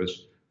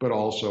service, but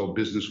also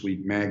Business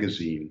Week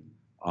magazine,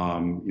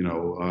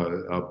 Bloomberg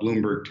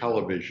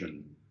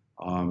Television.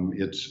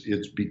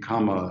 It's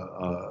become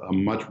a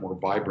much more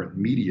vibrant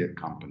media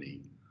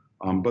company.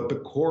 But the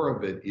core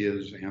of it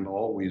is and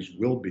always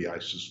will be, I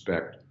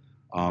suspect,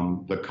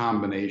 the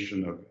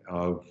combination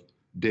of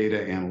data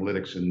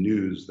analytics and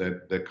news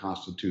that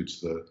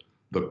constitutes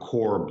the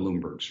core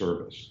Bloomberg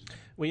service.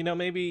 Well,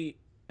 maybe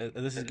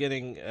this is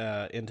getting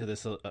into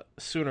this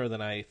sooner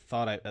than I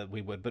thought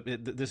we would, but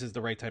this is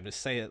the right time to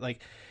say it.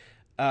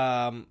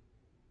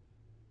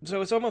 So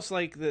it's almost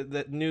like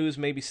that news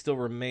maybe still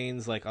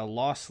remains like a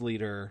loss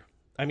leader.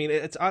 I mean,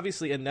 it's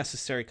obviously a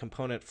necessary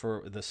component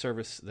for the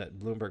service that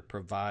Bloomberg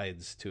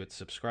provides to its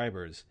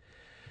subscribers.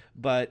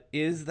 But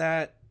is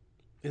that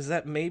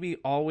maybe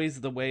always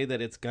the way that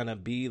it's going to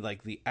be?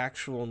 Like, the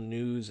actual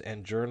news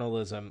and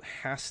journalism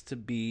has to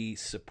be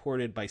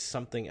supported by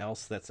something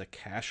else that's a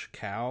cash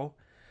cow.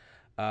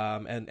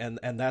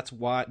 And that's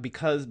why,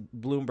 because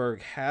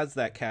Bloomberg has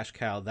that cash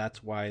cow,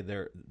 that's why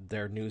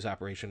their news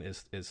operation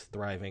is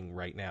thriving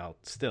right now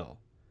still.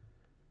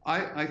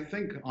 I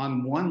think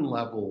on one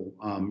level,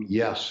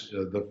 yes,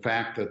 the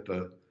fact that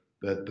the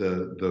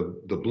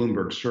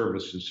Bloomberg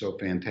service is so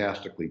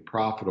fantastically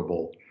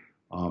profitable.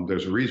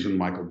 There's a reason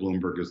Michael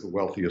Bloomberg is the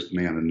wealthiest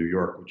man in New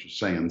York, which is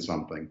saying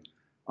something.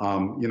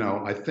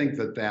 I think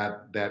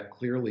that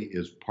clearly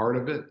is part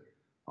of it.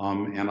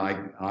 And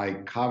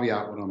I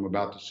caveat what I'm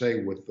about to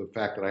say with the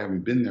fact that I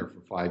haven't been there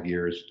for 5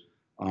 years.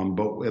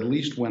 But at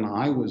least when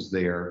I was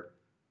there,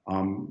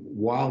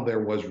 while there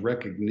was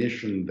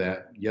recognition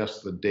that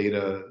yes, the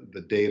data,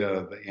 the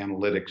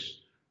analytics,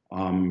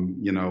 on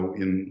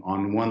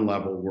one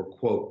level were,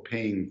 quote,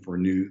 paying for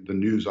the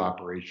news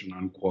operation,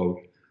 unquote.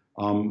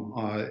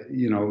 The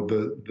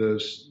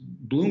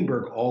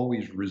Bloomberg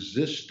always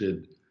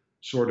resisted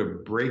sort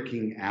of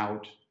breaking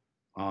out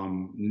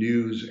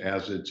news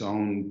as its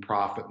own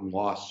profit and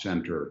loss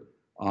center.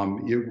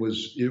 It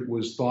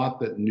was thought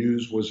that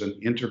news was an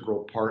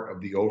integral part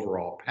of the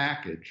overall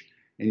package,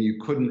 and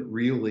you couldn't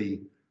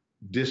really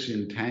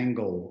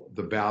disentangle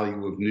the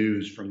value of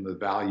news from the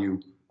value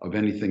of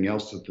anything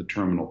else that the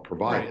terminal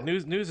provided.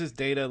 Right. News is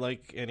data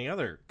like any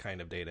other kind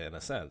of data in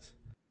a sense.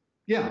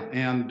 Yeah,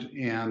 and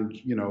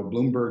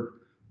Bloomberg,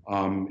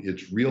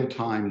 it's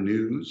real-time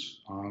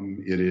news.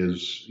 It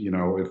is,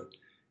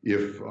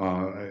 if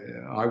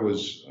I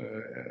was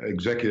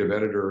executive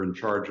editor in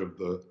charge of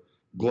the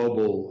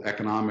global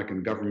economic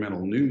and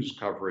governmental news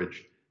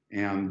coverage,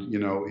 and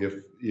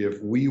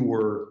if we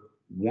were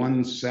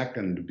 1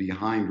 second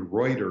behind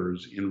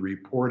Reuters in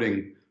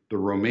reporting the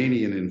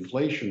Romanian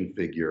inflation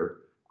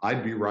figure,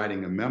 I'd be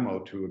writing a memo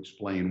to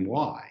explain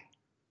why.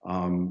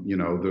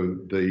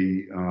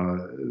 The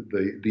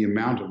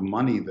amount of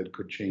money that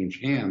could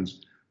change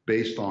hands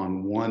based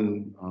on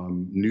one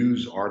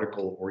news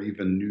article or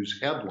even news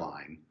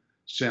headline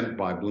sent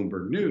by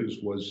Bloomberg News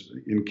was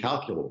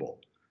incalculable.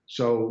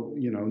 So,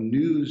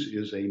 news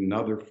is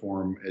another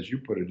form, as you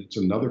put it, it's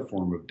another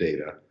form of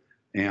data.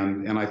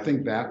 And I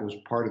think that was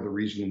part of the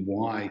reason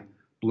why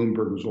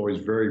Bloomberg was always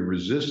very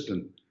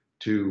resistant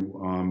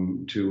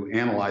to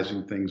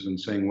analyzing things and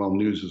saying, well,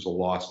 news is a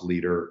loss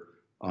leader.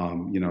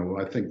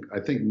 I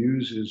think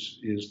news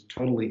is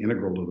totally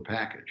integral to the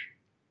package.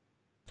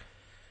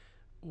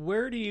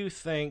 Where do you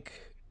think,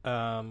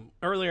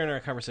 earlier in our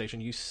conversation,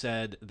 you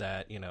said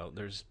that,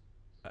 there's,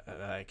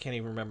 I can't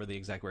even remember the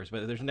exact words,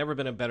 but there's never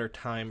been a better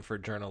time for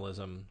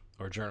journalism,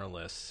 or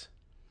journalists.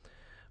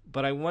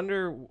 But I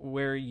wonder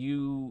where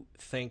you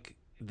think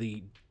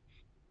the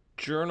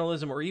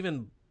journalism or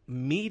even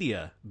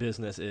media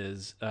business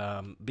is,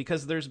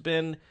 because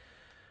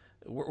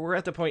we're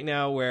at the point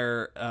now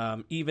where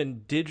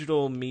even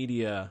digital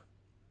media,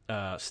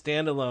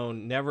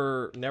 standalone,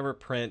 never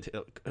print,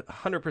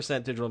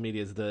 100% digital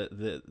media is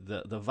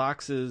the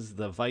Voxes,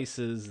 the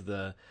Vices,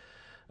 the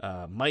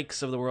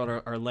Mikes of the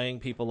world are laying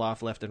people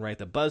off left and right.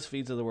 The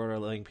BuzzFeeds of the world are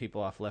laying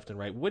people off left and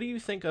right. What do you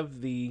think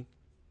of the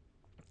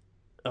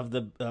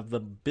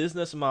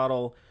business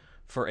model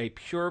for a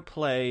pure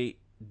play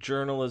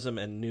journalism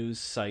and news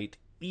site,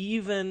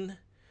 even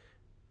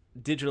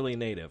digitally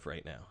native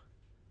right now?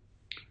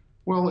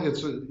 Well,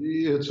 it's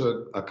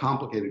a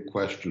complicated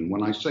question.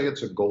 When I say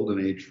it's a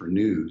golden age for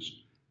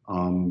news,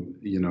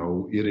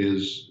 it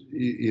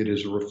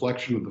is a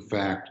reflection of the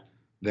fact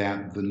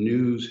that the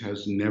news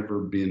has never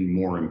been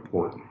more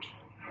important.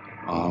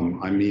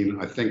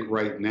 I think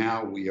right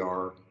now we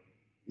are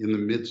in the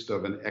midst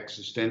of an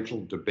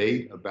existential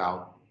debate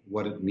about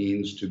what it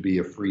means to be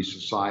a free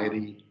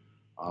society,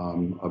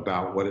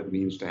 about what it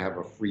means to have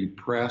a free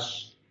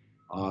press.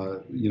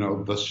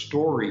 The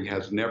story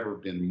has never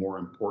been more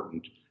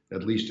important,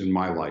 at least in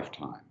my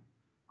lifetime.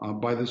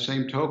 By the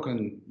same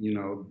token,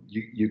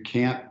 you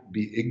can't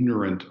be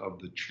ignorant of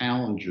the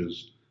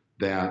challenges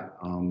that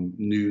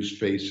news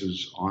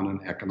faces on an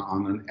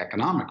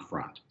economic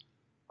front.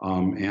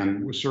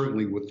 And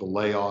certainly with the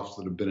layoffs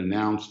that have been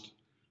announced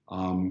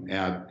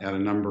at a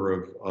number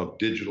of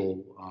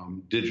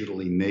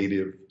digitally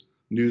native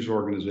news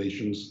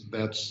organizations,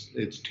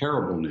 it's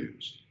terrible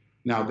news.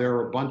 Now, there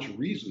are a bunch of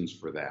reasons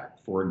for that.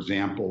 For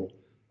example,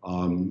 a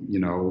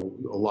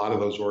lot of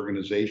those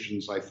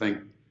organizations, I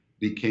think,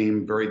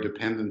 became very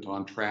dependent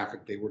on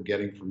traffic they were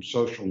getting from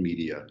social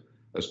media,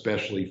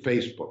 especially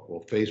Facebook.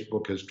 Well,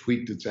 Facebook has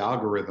tweaked its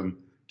algorithm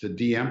to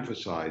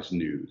de-emphasize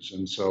news,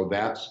 and so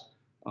that's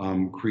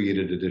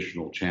created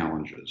additional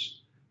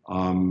challenges.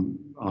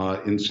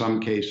 In some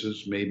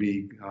cases,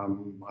 maybe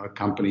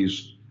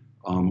companies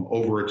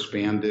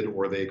overexpanded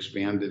or they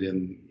expanded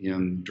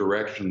in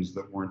directions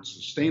that weren't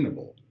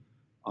sustainable.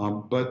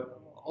 But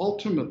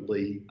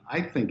ultimately,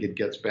 I think it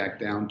gets back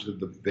down to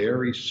the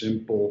very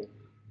simple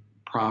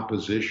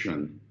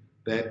proposition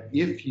that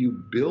if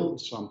you build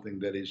something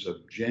that is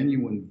of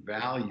genuine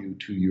value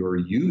to your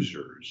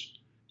users,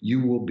 you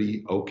will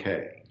be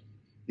okay.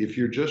 If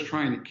you're just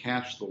trying to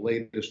catch the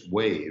latest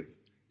wave,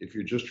 if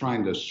you're just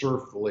trying to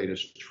surf the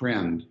latest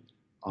trend,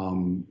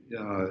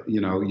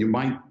 you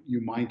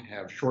might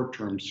have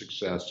short-term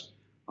success,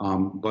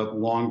 but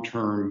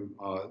long-term,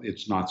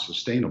 it's not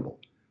sustainable.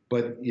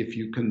 But if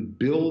you can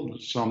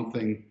build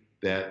something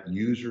that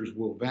users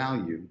will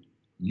value,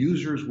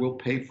 users will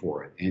pay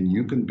for it, and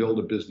you can build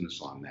a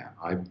business on that.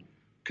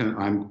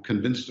 I'm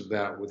convinced of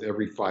that with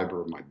every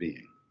fiber of my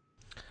being.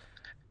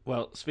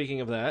 Well,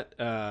 speaking of that,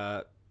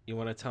 you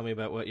want to tell me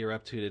about what you're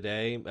up to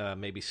today?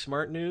 Maybe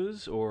smart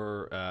news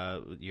or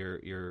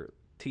your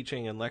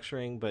teaching and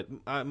lecturing, but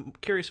I'm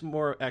curious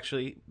more,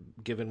 actually,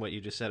 given what you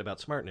just said about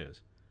smart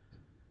news.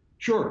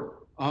 Sure.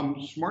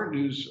 Smart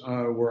News,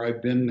 where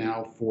I've been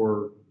now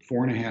for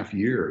 4.5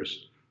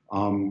 years,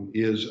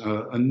 is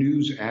a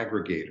news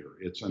aggregator.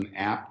 It's an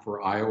app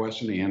for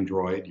iOS and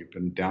Android. You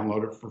can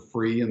download it for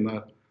free in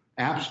the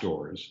app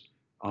stores.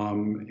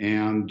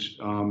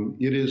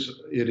 It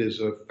is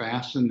a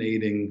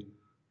fascinating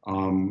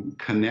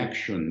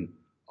connection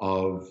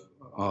of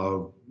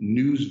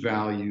news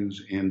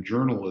values and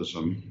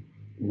journalism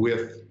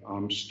with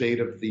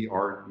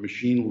state-of-the-art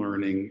machine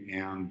learning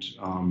and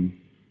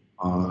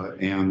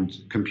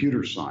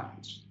computer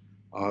science.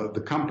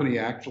 The company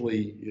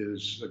actually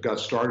got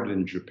started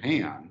in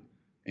Japan,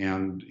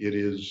 and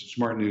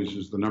Smart News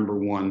is the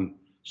 #1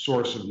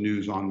 source of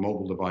news on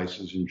mobile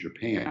devices in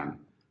Japan,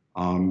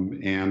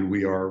 and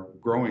we are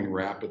growing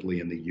rapidly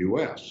in the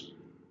U.S.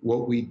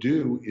 What we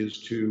do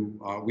is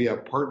we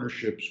have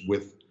partnerships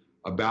with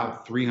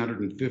about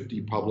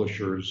 350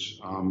 publishers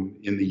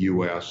in the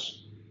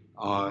U.S.,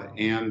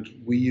 and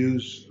we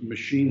use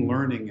machine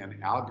learning and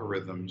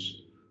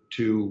algorithms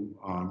to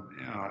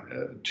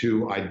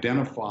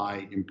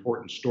identify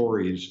important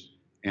stories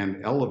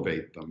and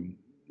elevate them.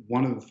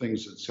 One of the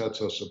things that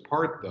sets us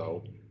apart,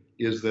 though,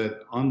 is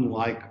that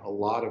unlike a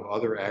lot of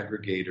other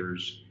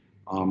aggregators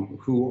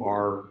who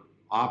are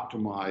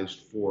optimized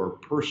for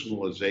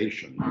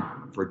personalization,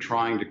 for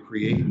trying to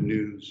create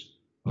news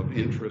of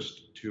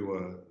interest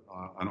to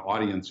an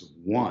audience of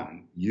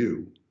one,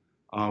 you,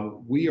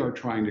 we are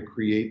trying to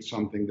create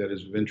something that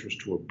is of interest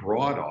to a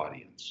broad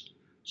audience.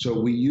 So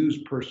we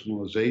use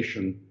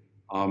personalization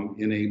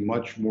in a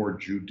much more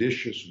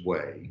judicious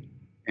way,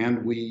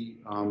 and we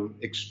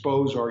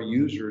expose our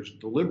users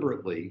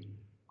deliberately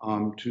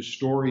to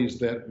stories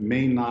that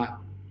may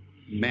not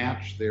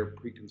match their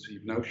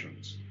preconceived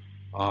notions.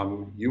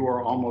 You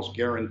are almost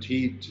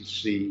guaranteed to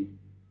see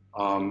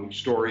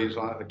stories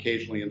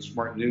occasionally in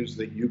Smart News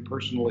that you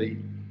personally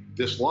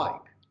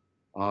dislike.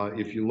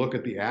 If you look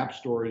at the App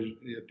Store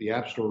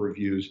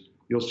reviews,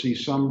 you'll see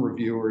some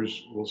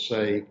reviewers will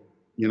say,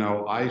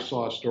 I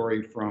saw a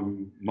story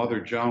from Mother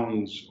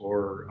Jones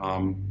or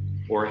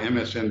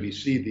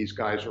MSNBC. These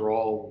guys are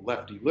all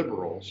lefty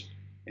liberals.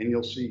 And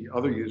you'll see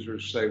other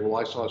users say, well,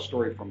 I saw a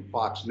story from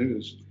Fox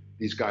News.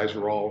 These guys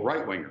are all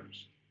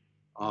right-wingers.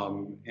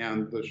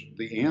 And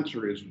the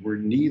answer is we're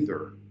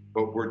neither,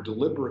 but we're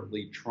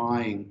deliberately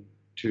trying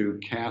to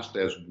cast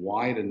as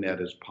wide a net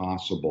as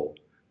possible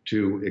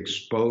to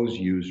expose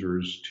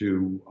users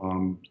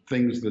to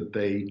things that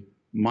they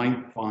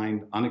might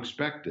find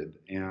unexpected.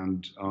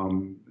 And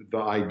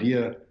the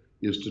idea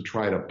is to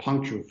try to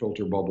puncture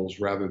filter bubbles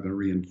rather than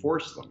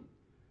reinforce them.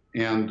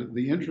 And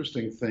the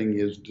interesting thing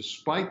is,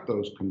 despite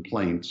those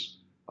complaints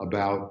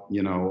about,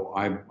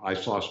 I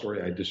saw a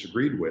story I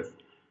disagreed with,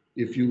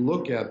 if you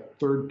look at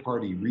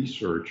third-party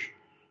research,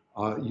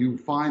 you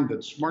find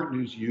that Smart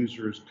News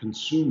users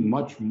consume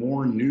much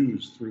more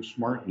news through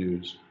Smart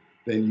News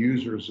than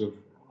users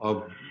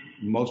of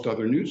most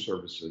other news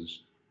services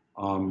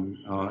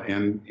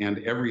and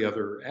every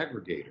other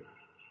aggregator.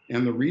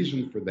 And the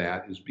reason for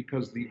that is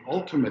because the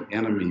ultimate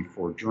enemy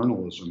for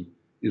journalism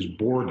is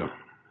boredom.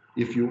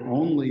 If you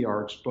only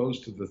are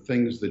exposed to the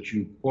things that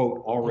you,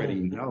 quote, already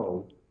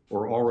know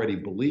or already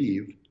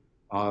believe,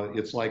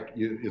 it's like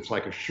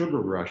a sugar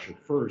rush at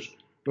first,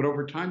 but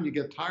over time you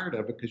get tired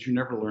of it because you're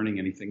never learning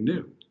anything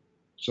new.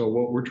 So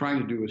what we're trying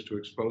to do is to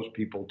expose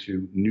people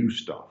to new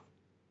stuff.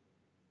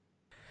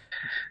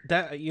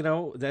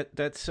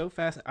 That's so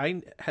fast.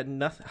 I had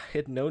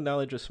no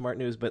knowledge of Smart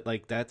News, but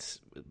like that's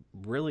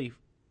really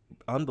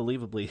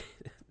unbelievably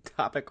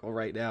topical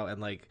right now,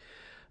 and like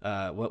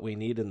what we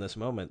need in this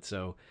moment.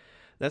 So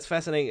that's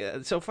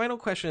fascinating. So final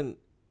question.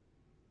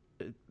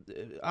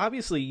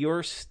 Obviously,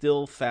 you're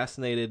still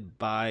fascinated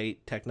by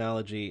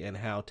technology and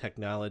how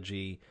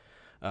technology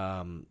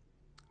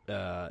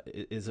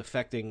is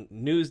affecting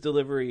news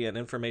delivery and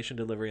information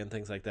delivery and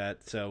things like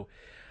that. So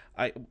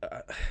I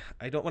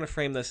don't want to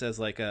frame this as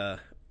like a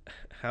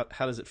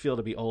how does it feel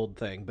to be old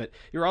thing, but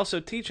you're also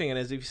teaching, and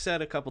as you've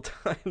said a couple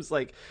times,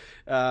 like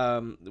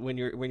when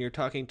you're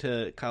talking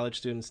to college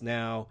students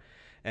now,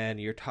 and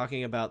you're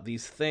talking about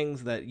these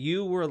things that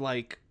you were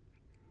like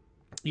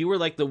the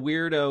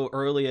weirdo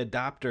early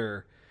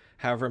adopter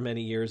however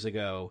many years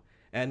ago,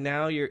 and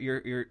now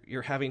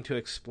you're having to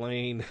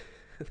explain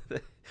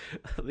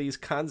these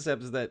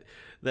concepts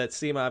that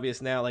seem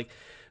obvious now. Like,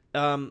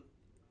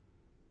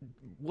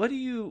 what do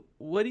you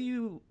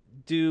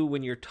do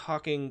when you're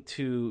talking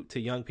to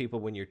young people,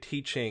 when you're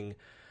teaching?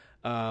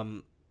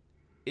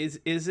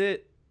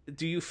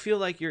 Do you feel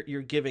like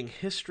you're giving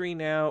history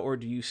now, or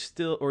do you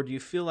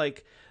feel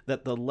like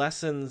that the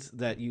lessons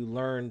that you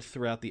learned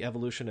throughout the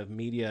evolution of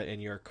media in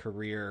your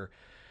career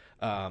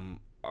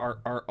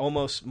are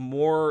almost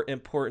more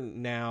important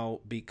now,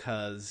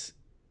 because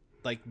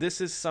like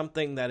this is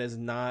something that is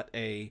not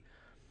and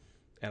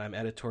I'm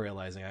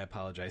editorializing, I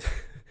apologize.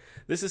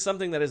 This is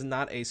something that is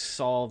not a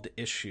solved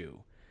issue.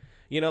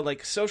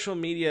 Like social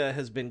media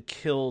has been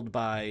killed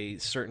by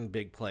certain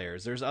big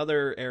players. There's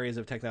other areas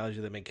of technology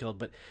that have been killed,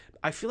 but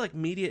I feel like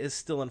media is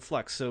still in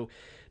flux. So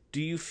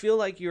do you feel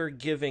like you're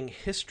giving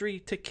history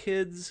to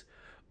kids,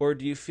 or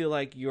do you feel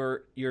like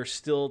you're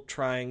still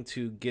trying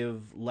to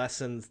give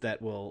lessons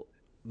that will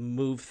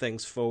move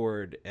things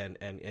forward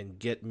and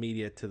get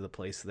media to the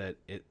place that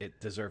it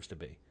deserves to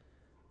be?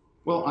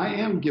 Well, I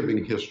am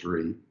giving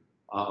history,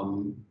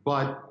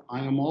 but I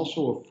am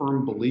also a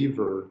firm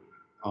believer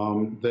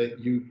that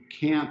you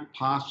can't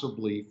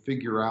possibly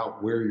figure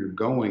out where you're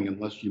going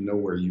unless you know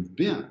where you've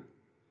been.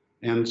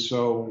 And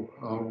so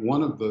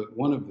one of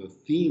the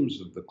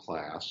themes of the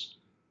class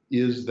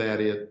is that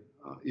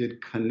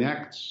it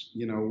connects.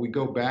 We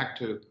go back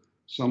to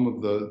some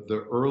of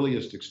the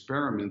earliest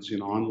experiments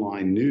in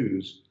online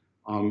news,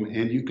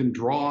 and you can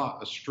draw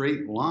a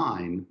straight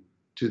line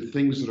to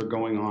things that are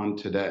going on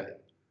today.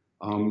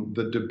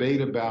 The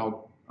debate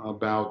about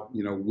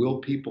will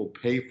people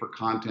pay for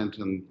content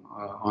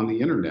on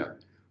the internet,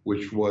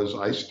 which was,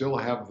 I still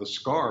have the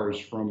scars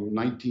from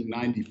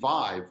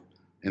 1995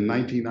 and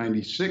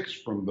 1996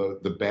 from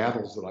the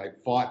battles that I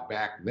fought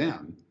back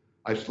then.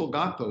 I've still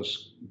got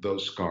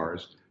those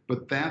scars,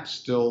 but that's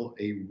still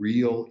a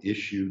real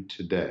issue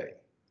today.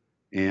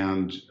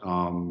 And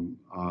to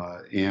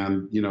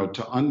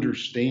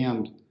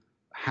understand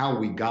how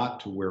we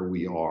got to where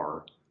we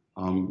are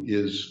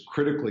is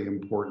critically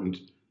important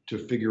to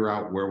figure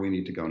out where we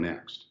need to go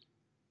next.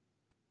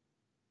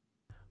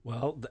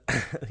 Well,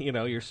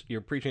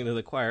 you're preaching to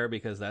the choir,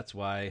 because that's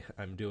why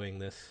I'm doing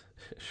this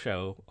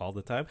show all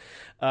the time.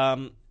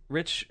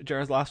 Rich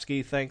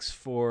Jaroslovsky, thanks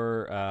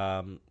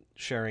for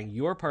sharing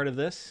your part of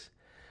this,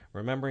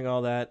 remembering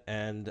all that,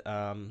 and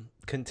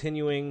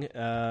continuing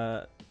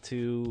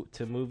to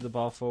move the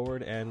ball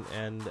forward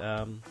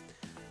and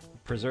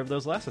preserve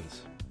those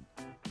lessons.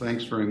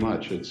 Thanks very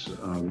much. It's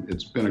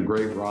been a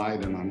great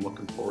ride, and I'm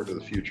looking forward to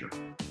the future.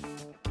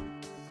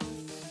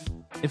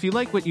 If you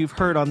like what you've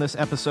heard on this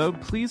episode,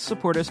 please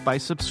support us by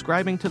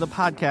subscribing to the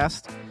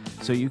podcast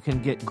so you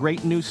can get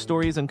great news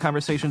stories and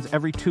conversations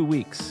every 2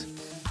 weeks.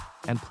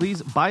 And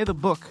please buy the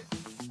book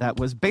that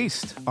was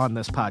based on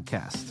this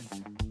podcast,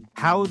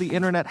 How the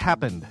Internet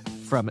Happened,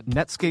 From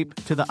Netscape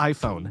to the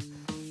iPhone,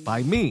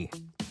 by me,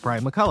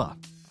 Brian McCullough.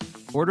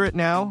 Order it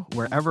now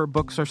wherever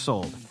books are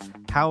sold.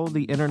 How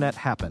the Internet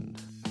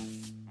Happened.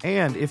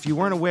 And if you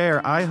weren't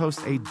aware, I host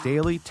a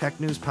daily tech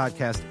news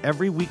podcast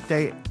every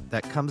weekday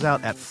that comes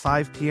out at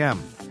 5 p.m.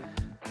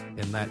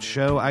 In that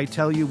show, I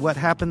tell you what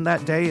happened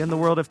that day in the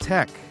world of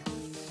tech.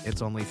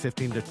 It's only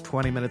 15 to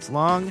 20 minutes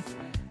long,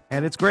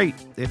 and it's great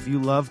if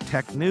you love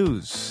tech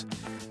news.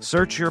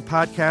 Search your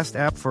podcast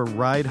app for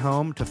Ride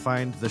Home to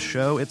find the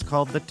show. It's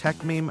called the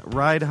Tech Meme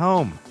Ride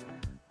Home.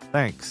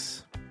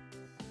 Thanks.